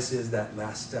 Well, this is that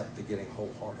last step to getting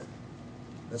wholehearted.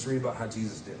 Let's read about how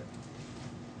Jesus did it.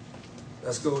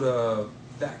 Let's go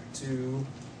back to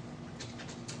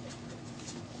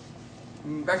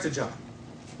John,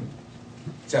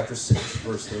 chapter 6,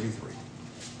 verse 33.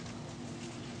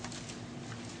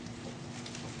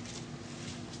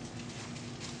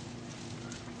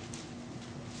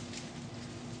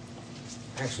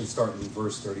 Actually, starting in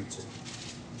verse 32.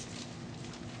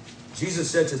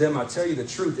 Jesus said to them, I tell you the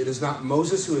truth, it is not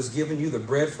Moses who has given you the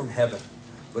bread from heaven,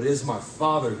 but it is my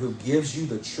Father who gives you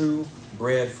the true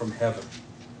bread from heaven.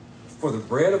 For the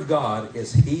bread of God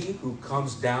is he who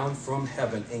comes down from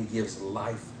heaven and gives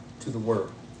life to the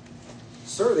world.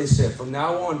 Sir, they said, from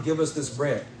now on, give us this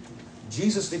bread.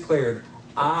 Jesus declared,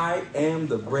 I am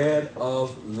the bread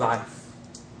of life.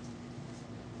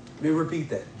 Let me repeat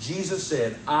that. Jesus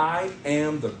said, I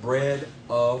am the bread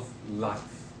of life.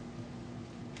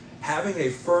 Having a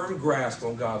firm grasp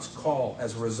on God's call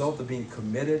as a result of being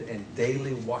committed and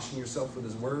daily washing yourself with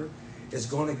his word is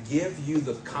going to give you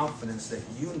the confidence that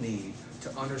you need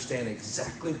to understand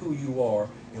exactly who you are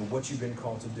and what you've been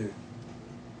called to do.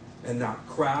 And not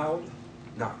crowd,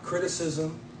 not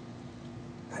criticism,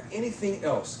 not anything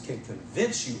else can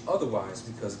convince you otherwise,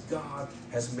 because God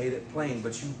has made it plain,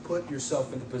 but you put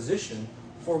yourself in the position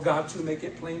for God to make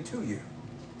it plain to you.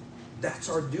 That's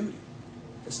our duty.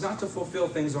 It's not to fulfill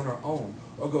things on our own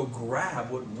or go grab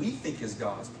what we think is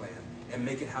God's plan and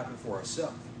make it happen for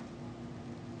ourselves.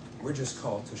 We're just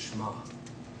called to Shema,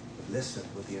 listen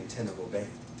with the intent of obeying.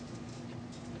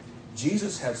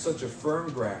 Jesus had such a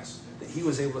firm grasp that he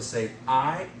was able to say,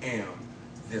 I am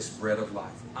this bread of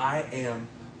life. I am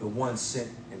the one sent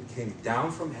and came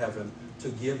down from heaven to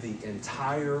give the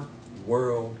entire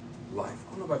world life. I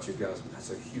don't know about you guys, but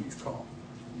that's a huge call.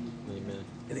 Amen.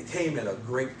 And it came at a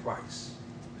great price.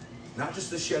 Not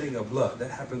just the shedding of blood. That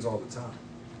happens all the time.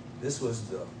 This was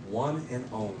the one and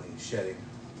only shedding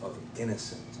of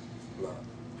innocent blood.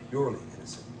 Purely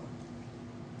innocent blood.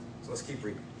 So let's keep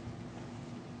reading.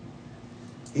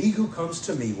 He who comes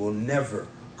to me will never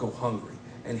go hungry,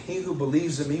 and he who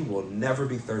believes in me will never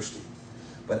be thirsty.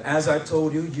 But as I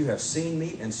told you, you have seen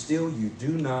me, and still you do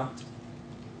not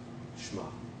shema.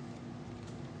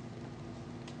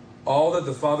 All that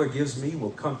the Father gives me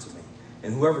will come to me,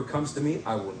 and whoever comes to me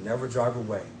I will never drive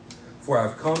away. For I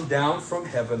have come down from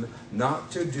heaven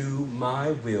not to do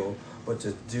my will, but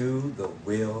to do the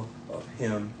will of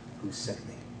him who sent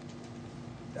me.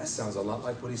 That sounds a lot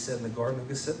like what he said in the Garden of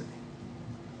Gethsemane.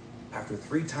 After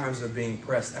 3 times of being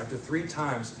pressed, after 3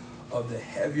 times of the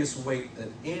heaviest weight that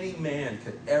any man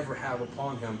could ever have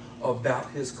upon him about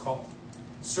his call,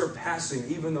 surpassing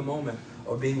even the moment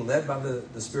of being led by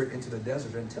the Spirit into the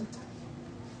desert and tempted.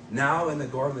 Now in the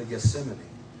Garden of Gethsemane,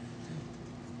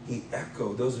 he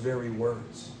echoed those very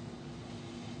words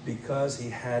because he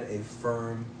had a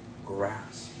firm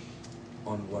grasp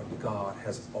on what God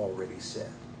has already said.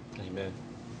 Amen.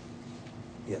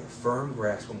 He had a firm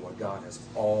grasp on what God has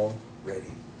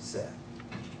already said.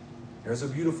 There's a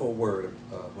beautiful word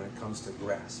when it comes to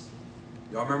grasp.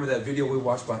 Y'all remember that video we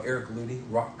watched by Eric Ludy,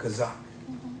 Rock Kazak?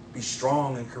 Be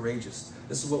strong and courageous.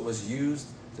 This is what was used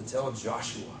to tell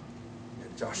Joshua.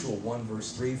 In Joshua 1,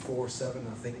 verse 3, 4, 7,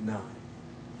 I think 9.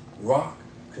 Rock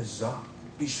Kazak.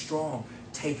 Be strong.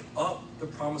 Take up the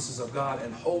promises of God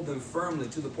and hold them firmly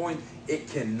to the point it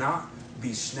cannot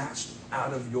be snatched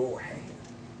out of your hand.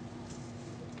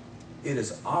 It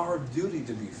is our duty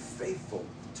to be faithful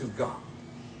to God,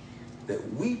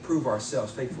 that we prove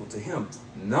ourselves faithful to him,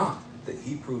 not that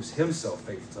he proves himself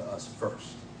faithful to us first.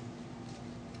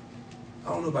 I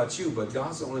don't know about you, but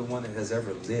God's the only one that has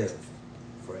ever lived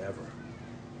forever.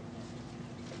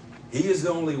 He is the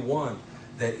only one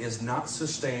that is not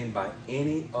sustained by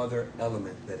any other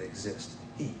element that exists.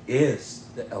 He is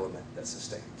the element that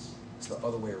sustains. It's the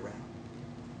other way around.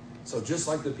 So just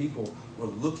like the people were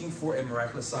looking for a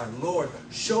miraculous sign, Lord,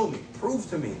 show me, prove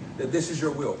to me that this is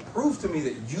your will. Prove to me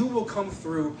that you will come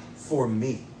through for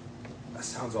me. That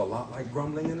sounds a lot like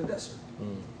grumbling in the desert.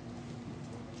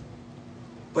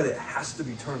 But it has to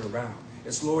be turned around.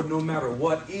 It's, Lord, no matter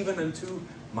what, even unto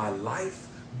my life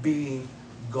being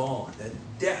gone, that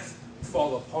death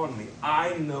fall upon me,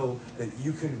 I know that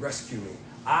you can rescue me.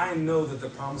 I know that the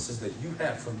promises that you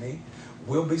have for me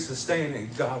will be sustained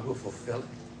and God will fulfill it.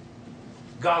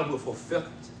 God will fulfill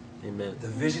it. Amen. The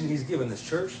vision he's given this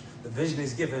church, the vision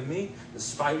he's given me,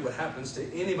 despite what happens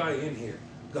to anybody in here,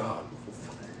 God will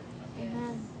fulfill it.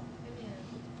 Amen.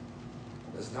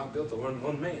 It's not built on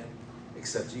one man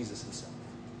except Jesus himself.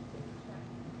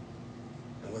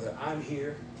 And whether I'm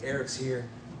here, Eric's here,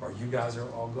 or you guys are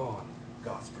all gone,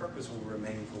 God's purpose will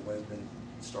remain for what has been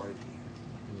started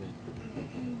here.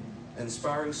 Amen. An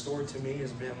inspiring story to me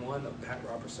has been one of Pat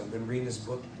Robertson. I've been reading his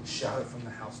book, Shout It from the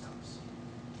Housetops.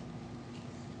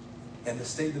 And the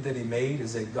statement that he made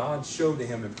is that God showed to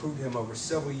him and proved to him over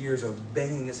several years of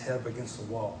banging his head up against the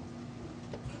wall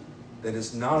that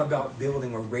it's not about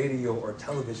building a radio or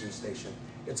television station.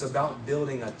 It's about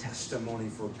building a testimony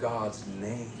for God's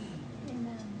name.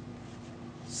 Amen.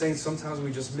 Saints, sometimes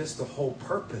we just miss the whole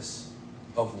purpose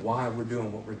of why we're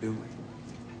doing what we're doing.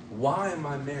 Why am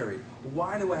I married?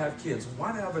 Why do I have kids?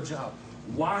 Why do I have a job?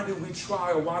 Why do we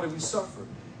try or why do we suffer?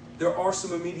 There are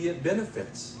some immediate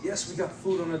benefits. Yes, we got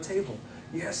food on the table.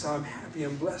 Yes, I'm happy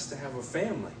and blessed to have a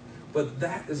family. But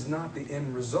that is not the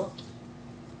end result.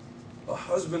 A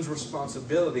husband's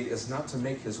responsibility is not to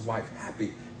make his wife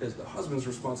happy. The husband's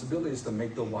responsibility is to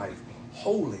make the wife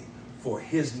holy for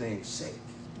his name's sake.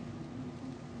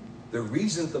 The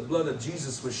reason the blood of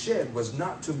Jesus was shed was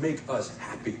not to make us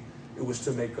happy. It was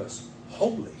to make us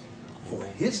holy for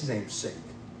his name's sake.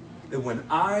 That when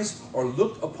eyes are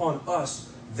looked upon us,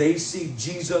 they see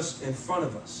Jesus in front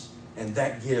of us, and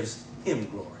that gives him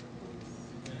glory.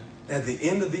 At the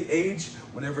end of the age,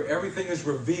 whenever everything is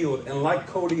revealed, and like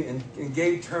Cody and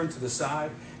Gabe turn to the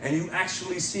side, and you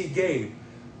actually see Gabe,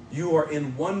 you are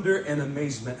in wonder and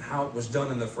amazement how it was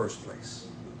done in the first place.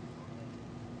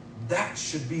 That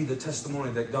should be the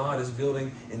testimony that God is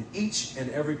building in each and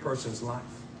every person's life.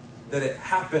 That it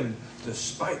happened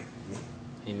despite me.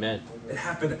 Amen. It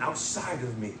happened outside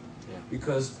of me. Yeah.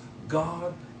 Because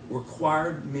God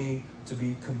required me to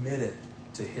be committed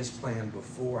to his plan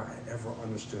before I ever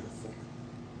understood it fully.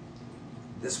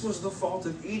 This was the fault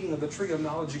of eating of the tree of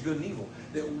knowledge of good and evil.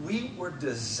 That we were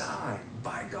designed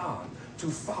by God to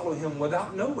follow him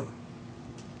without knowing.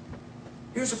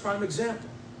 Here's a prime example.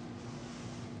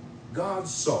 God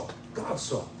saw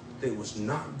that it was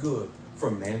not good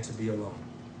for man to be alone.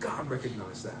 God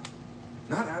recognized that.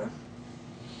 Not Adam.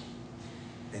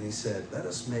 And he said,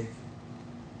 let's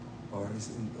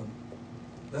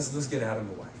get Adam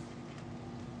a wife.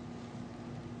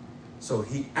 So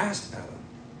he asked Adam,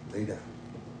 Lay down.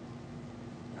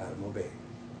 Adam obeyed.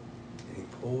 And he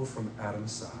pulled from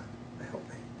Adam's side a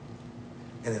helpmate.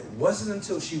 And it wasn't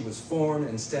until she was formed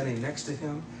and standing next to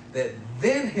him that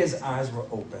then his eyes were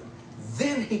open.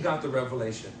 Then he got the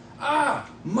revelation. Ah,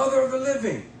 mother of the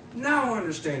living. Now I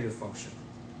understand your function.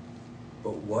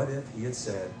 But what if he had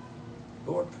said,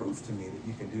 Lord, prove to me that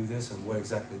you can do this and what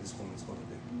exactly this woman's going to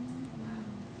do.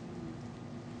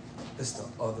 It's the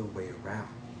other way around.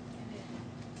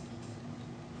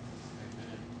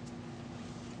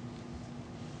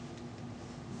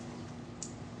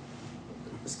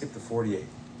 Let's skip to 48.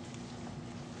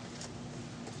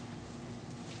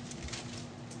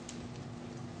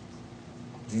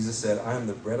 Jesus said, I am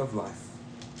the bread of life.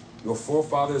 Your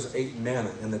forefathers ate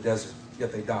manna in the desert,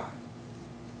 yet they died.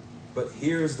 But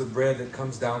here's the bread that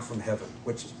comes down from heaven,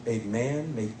 which a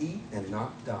man may eat and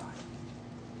not die.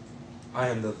 I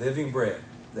am the living bread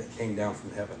that came down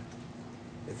from heaven.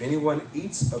 If anyone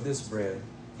eats of this bread,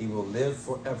 he will live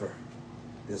forever.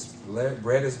 This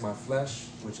bread is my flesh,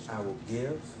 which I will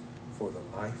give for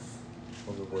the life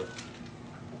of the world.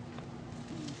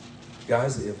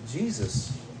 Guys, if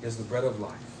Jesus is the bread of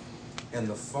life, and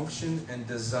the function and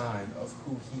design of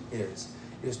who he is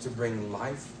to bring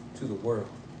life to the world,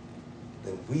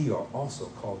 then we are also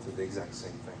called to the exact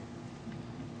same thing.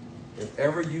 If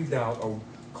ever you doubt or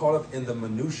caught up in the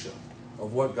minutia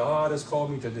of what God has called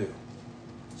me to do,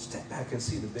 step back and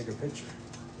see the bigger picture.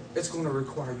 It's going to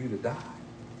require you to die.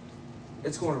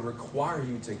 It's going to require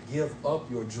you to give up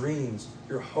your dreams,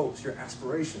 your hopes, your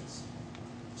aspirations,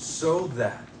 so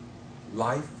that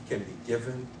life can be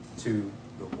given to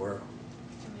the world.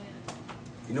 Amen.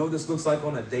 You know what this looks like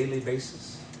on a daily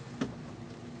basis?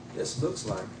 This looks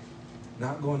like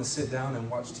not going to sit down and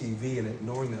watch TV and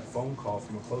ignoring that phone call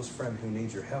from a close friend who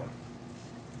needs your help,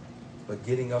 but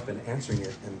getting up and answering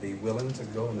it and be willing to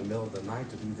go in the middle of the night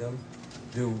to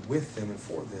do with them and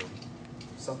for them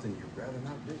something you'd rather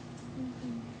not do.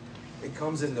 Mm-hmm. It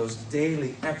comes in those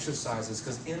daily exercises,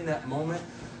 because in that moment,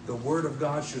 the Word of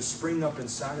God should spring up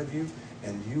inside of you,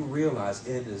 and you realize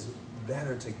it is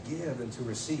better to give than to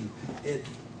receive.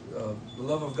 The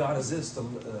love of God is this,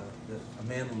 a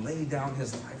man lay down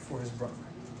his life for his brother.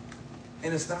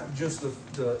 And it's not just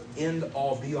the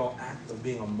end-all, be-all act of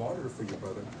being a martyr for your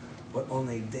brother, but on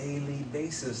a daily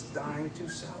basis, dying to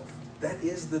self. That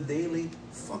is the daily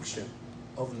function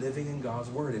of living in God's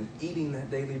Word and eating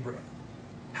that daily bread.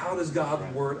 How does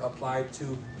God's Word apply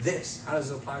to this? How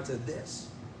does it apply to this?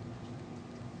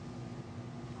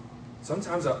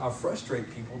 Sometimes I frustrate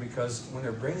people because when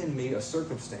they're bringing me a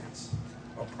circumstance,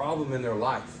 a problem in their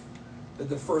life, that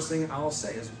the first thing I'll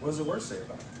say is, what does the Word say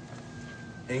about it?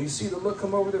 And you see the look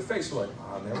come over their face, they're like,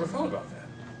 oh, I never thought about that.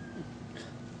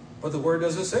 But the Word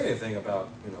doesn't say anything about,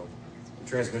 the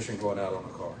transmission going out on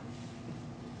a car.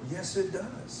 Yes, it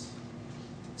does.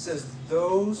 It says,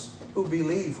 those who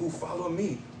believe, who follow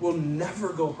me, will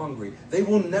never go hungry. They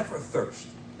will never thirst.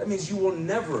 That means you will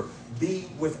never be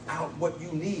without what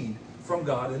you need from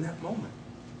God in that moment.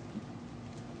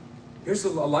 Here's a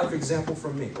life example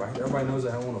from me, right? Everybody knows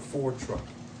I own a Ford truck.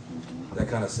 That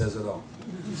kind of says it all.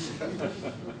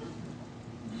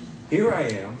 Here I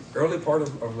am, early part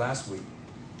of last week.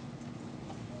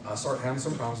 I started having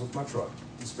some problems with my truck.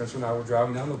 Spencer and I were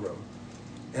driving down the road.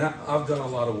 And I've done a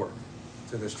lot of work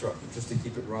to this truck just to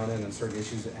keep it running and certain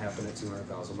issues that happen at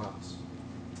 200,000 miles.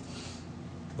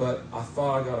 But I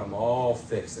thought I got them all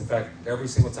fixed. In fact, every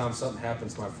single time something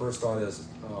happens, my first thought is,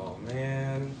 oh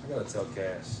man, I got to tell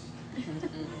Cass.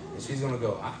 And she's going to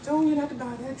go, I told you not to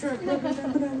buy that truck. And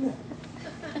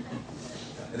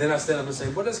then I stand up and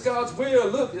say, what is God's will?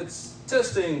 Look, it's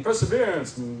testing,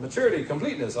 perseverance, maturity,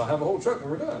 completeness. I'll have a whole truck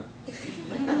when we're done.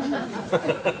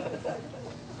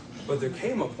 But there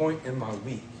came a point in my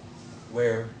week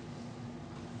where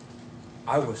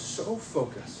I was so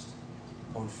focused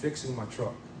on fixing my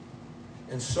truck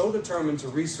and so determined to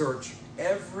research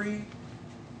every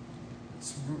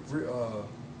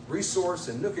resource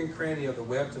and nook and cranny of the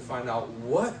web to find out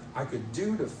what I could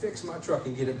do to fix my truck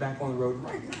and get it back on the road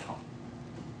right now,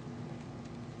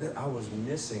 that I was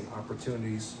missing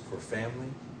opportunities for family,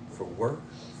 for work,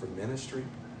 for ministry,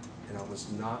 and I was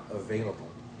not available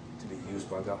to be used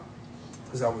by God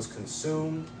because I was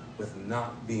consumed with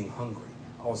not being hungry.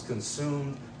 I was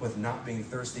consumed with not being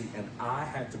thirsty, and I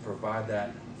had to provide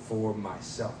that for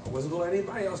myself. I wasn't going to let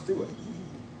anybody else do it.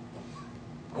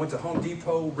 I went to Home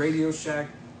Depot, Radio Shack,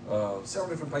 several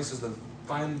different places to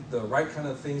find the right kind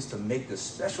of things to make this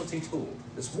specialty tool,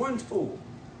 this one tool.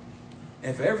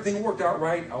 And if everything worked out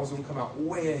right, I was going to come out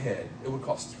way ahead. It would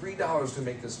cost $3 to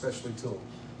make this specialty tool.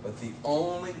 But the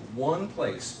only one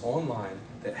place online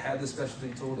that had this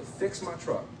specialty tool to fix my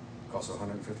truck Cost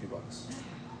 $150.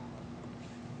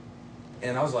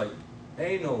 And I was like,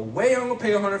 ain't no way I'm going to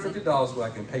pay $150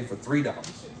 when I can pay for $3.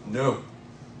 No.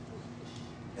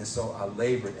 And so I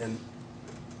labored. And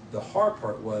the hard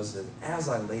part was that as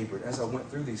I labored, as I went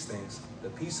through these things, the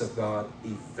peace of God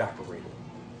evaporated.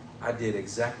 I did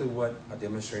exactly what I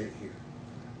demonstrated here.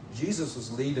 Jesus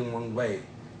was leading one way,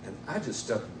 and I just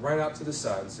stepped right out to the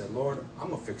side and said, Lord, I'm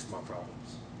going to fix my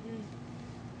problems.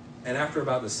 And after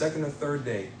about the second or third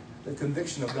day, the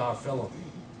conviction of God fell on me.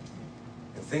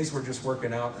 And things were just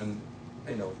working out, and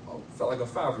I felt like a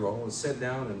 5-year-old. I would sit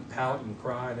down and pout and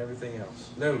cry and everything else.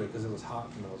 Literally, because it was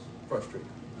hot and I was frustrated.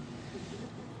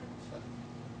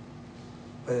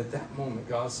 But at that moment,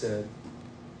 God said,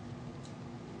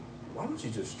 why don't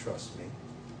you just trust me?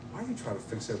 Why are you trying to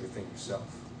fix everything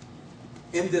yourself?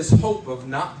 In this hope of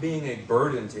not being a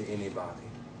burden to anybody.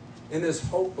 In this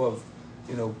hope of,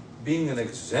 being an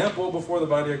example before the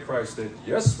body of Christ that,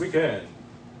 yes, we can.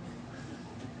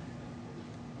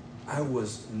 I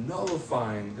was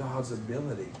nullifying God's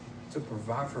ability to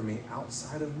provide for me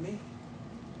outside of me.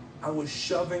 I was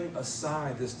shoving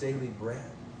aside this daily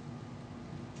bread.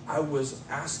 I was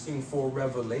asking for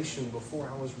revelation before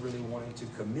I was really wanting to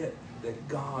commit that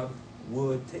God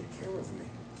would take care of me.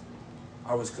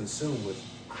 I was consumed with,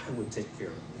 I would take care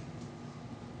of me.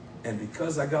 And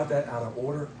because I got that out of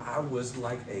order, I was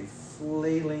like a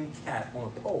flailing cat on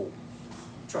a pole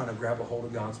trying to grab a hold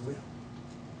of God's will.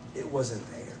 It wasn't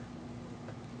there.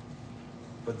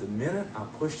 But the minute I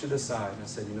pushed it aside and I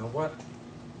said, you know what?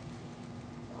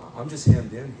 I'm just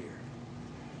hemmed in here.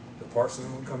 The parts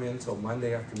aren't going to come in until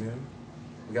Monday afternoon.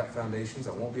 We got foundations.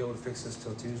 I won't be able to fix this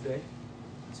till Tuesday.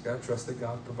 Just got to trust that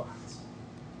God provides.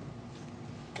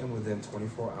 And within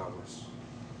 24 hours,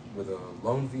 with a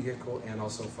loan vehicle and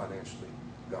also financially,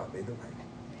 God made the way.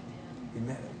 He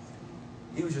met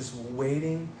it. He was just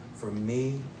waiting for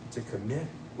me to commit,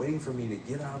 waiting for me to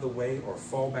get out of the way or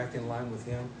fall back in line with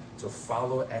him, to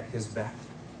follow at his back,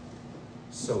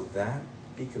 so that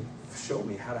he could show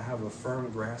me how to have a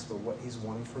firm grasp of what he's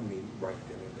wanting from me right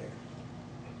then and there.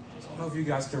 So I don't know if you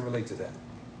guys can relate to that.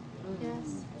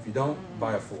 Yes. If you don't,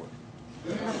 buy a Ford.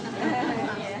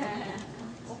 Yeah.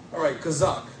 All right,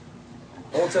 Kazakh.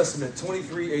 Old Testament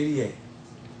 23:88.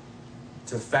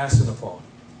 To fasten upon,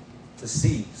 to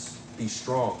seize, be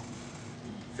strong,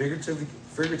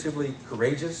 figuratively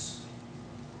courageous,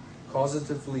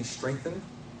 causatively strengthen,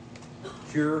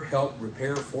 cure, help,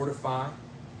 repair, fortify.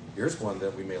 Here's one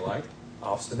that we may like.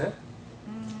 Obstinate.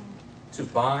 To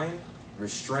bind,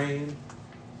 restrain,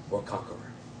 or conquer.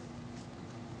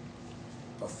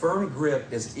 A firm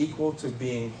grip is equal to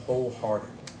being wholehearted.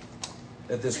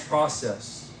 That this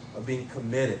process of being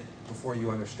committed, before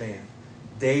you understand,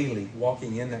 daily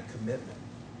walking in that commitment,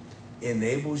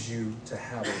 enables you to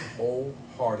have a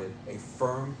wholehearted, a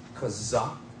firm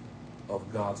kazak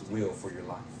of God's will for your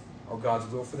life, or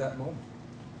God's will for that moment.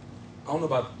 I don't know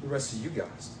about the rest of you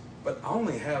guys, but I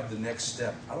only have the next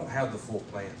step. I don't have the full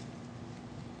plan.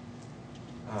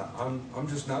 I'm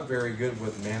just not very good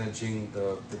with managing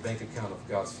the bank account of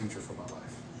God's future for my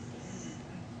life.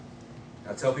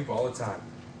 I tell people all the time,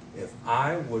 if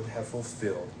I would have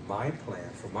fulfilled my plan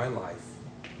for my life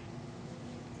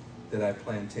that I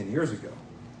planned 10 years ago,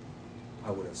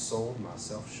 I would have sold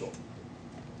myself short.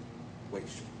 Way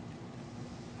short.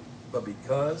 But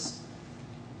because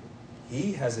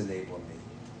he has enabled me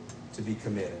to be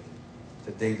committed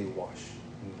to daily wash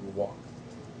and walk,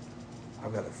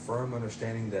 I've got a firm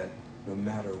understanding that no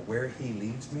matter where he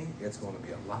leads me, it's going to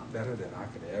be a lot better than I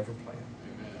could ever plan.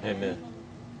 Amen.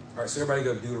 All right, so everybody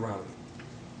go to Deuteronomy.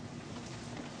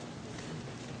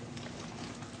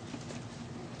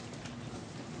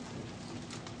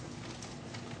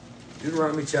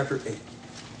 Deuteronomy chapter 8.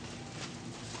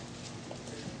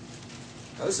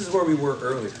 Now this is where we were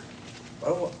earlier.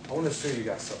 I want to show you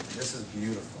guys something. This is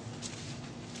beautiful.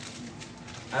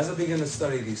 As I begin to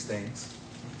study these things,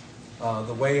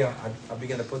 the way I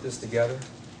began to put this together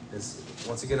is,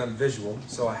 once again, I'm visual.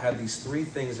 So I had these 3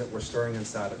 things that were stirring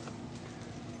inside of me.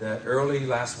 That early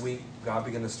last week, God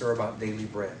began to stir about daily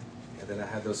bread. And then I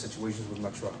had those situations with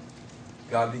my truck.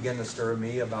 God began to stir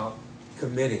me about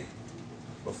committing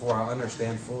before I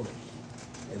understand fully.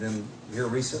 And then here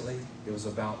recently, it was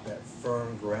about that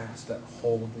firm grasp, that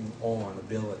holding on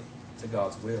ability to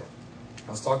God's will.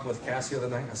 I was talking with Cassie the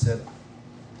other night. I said,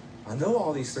 I know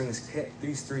all these 3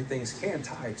 things can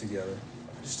tie together.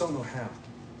 I just don't know how.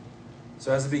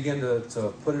 So as I begin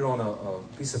to put it on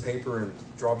a piece of paper and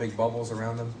draw big bubbles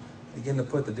around them, I began to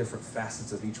put the different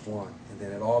facets of each one. And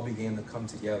then it all began to come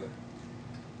together.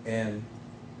 And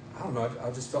I don't know,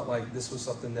 I just felt like this was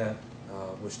something that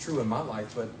was true in my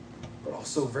life, but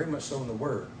also very much so in the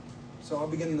Word. So I'll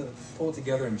begin to pull it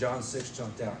together, and John 6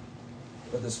 jumped out.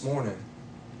 But this morning,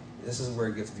 this is where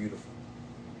it gets beautiful.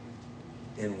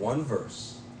 In one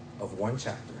verse of one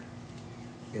chapter,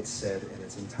 it's said in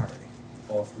its entirety,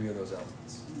 all three of those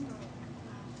elements.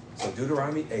 So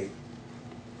Deuteronomy 8,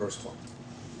 verse 1.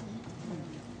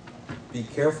 Be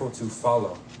careful to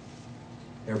follow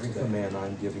every command I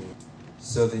am giving you,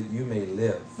 so that you may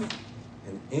live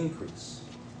and increase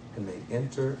and may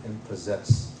enter and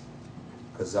possess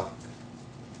Kazakh,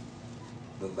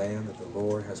 the land that the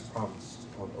Lord has promised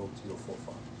on oath to your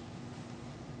forefathers.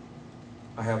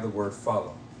 I have the word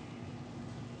follow.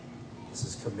 This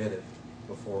is committed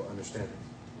before understanding.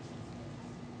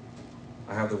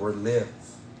 I have the word live.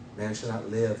 Man shall not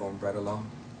live on bread alone.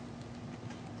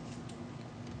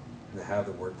 And I have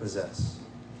the word possess.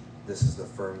 This is the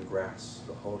firm grasp,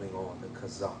 the holding on, the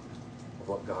kazak of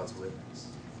what God's will is.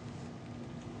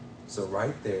 So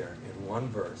right there in one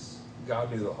verse,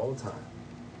 God knew the whole time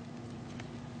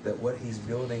that what he's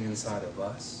building inside of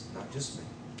us, not just me,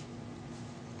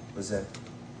 was that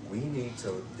we need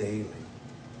to daily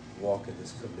walk in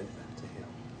this commitment to him,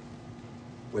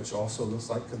 which also looks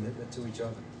like commitment to each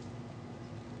other,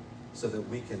 so that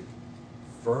we can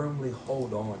firmly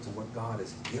hold on to what God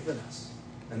has given us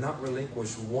and not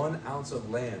relinquish 1 ounce of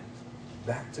land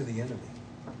back to the enemy.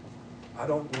 I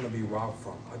don't want to be robbed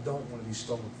from. I don't want to be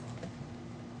stolen from.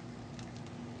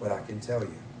 But I can tell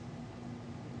you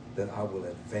that I will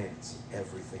advance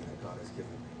everything that God has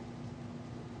given me.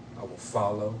 I will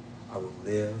follow, I will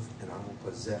live, and I will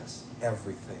possess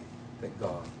everything that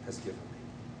God has given me.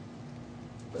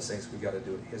 But saints, we got to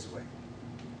do it his way.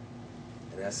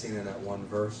 And as seen in that one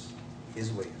verse,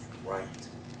 his way is right.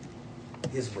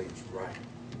 His way is right.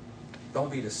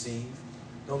 Don't be deceived.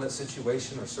 Don't let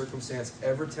situation or circumstance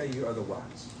ever tell you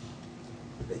otherwise.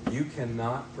 That you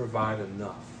cannot provide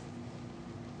enough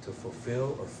to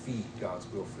fulfill or feed God's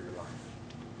will for your life.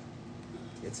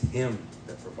 It's him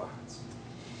that provides.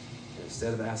 And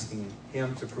instead of asking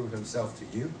him to prove himself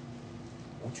to you,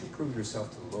 won't you prove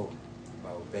yourself to the Lord by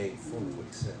obeying fully what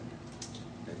he said?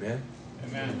 Amen?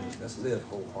 Amen. Let's live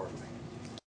wholeheartedly.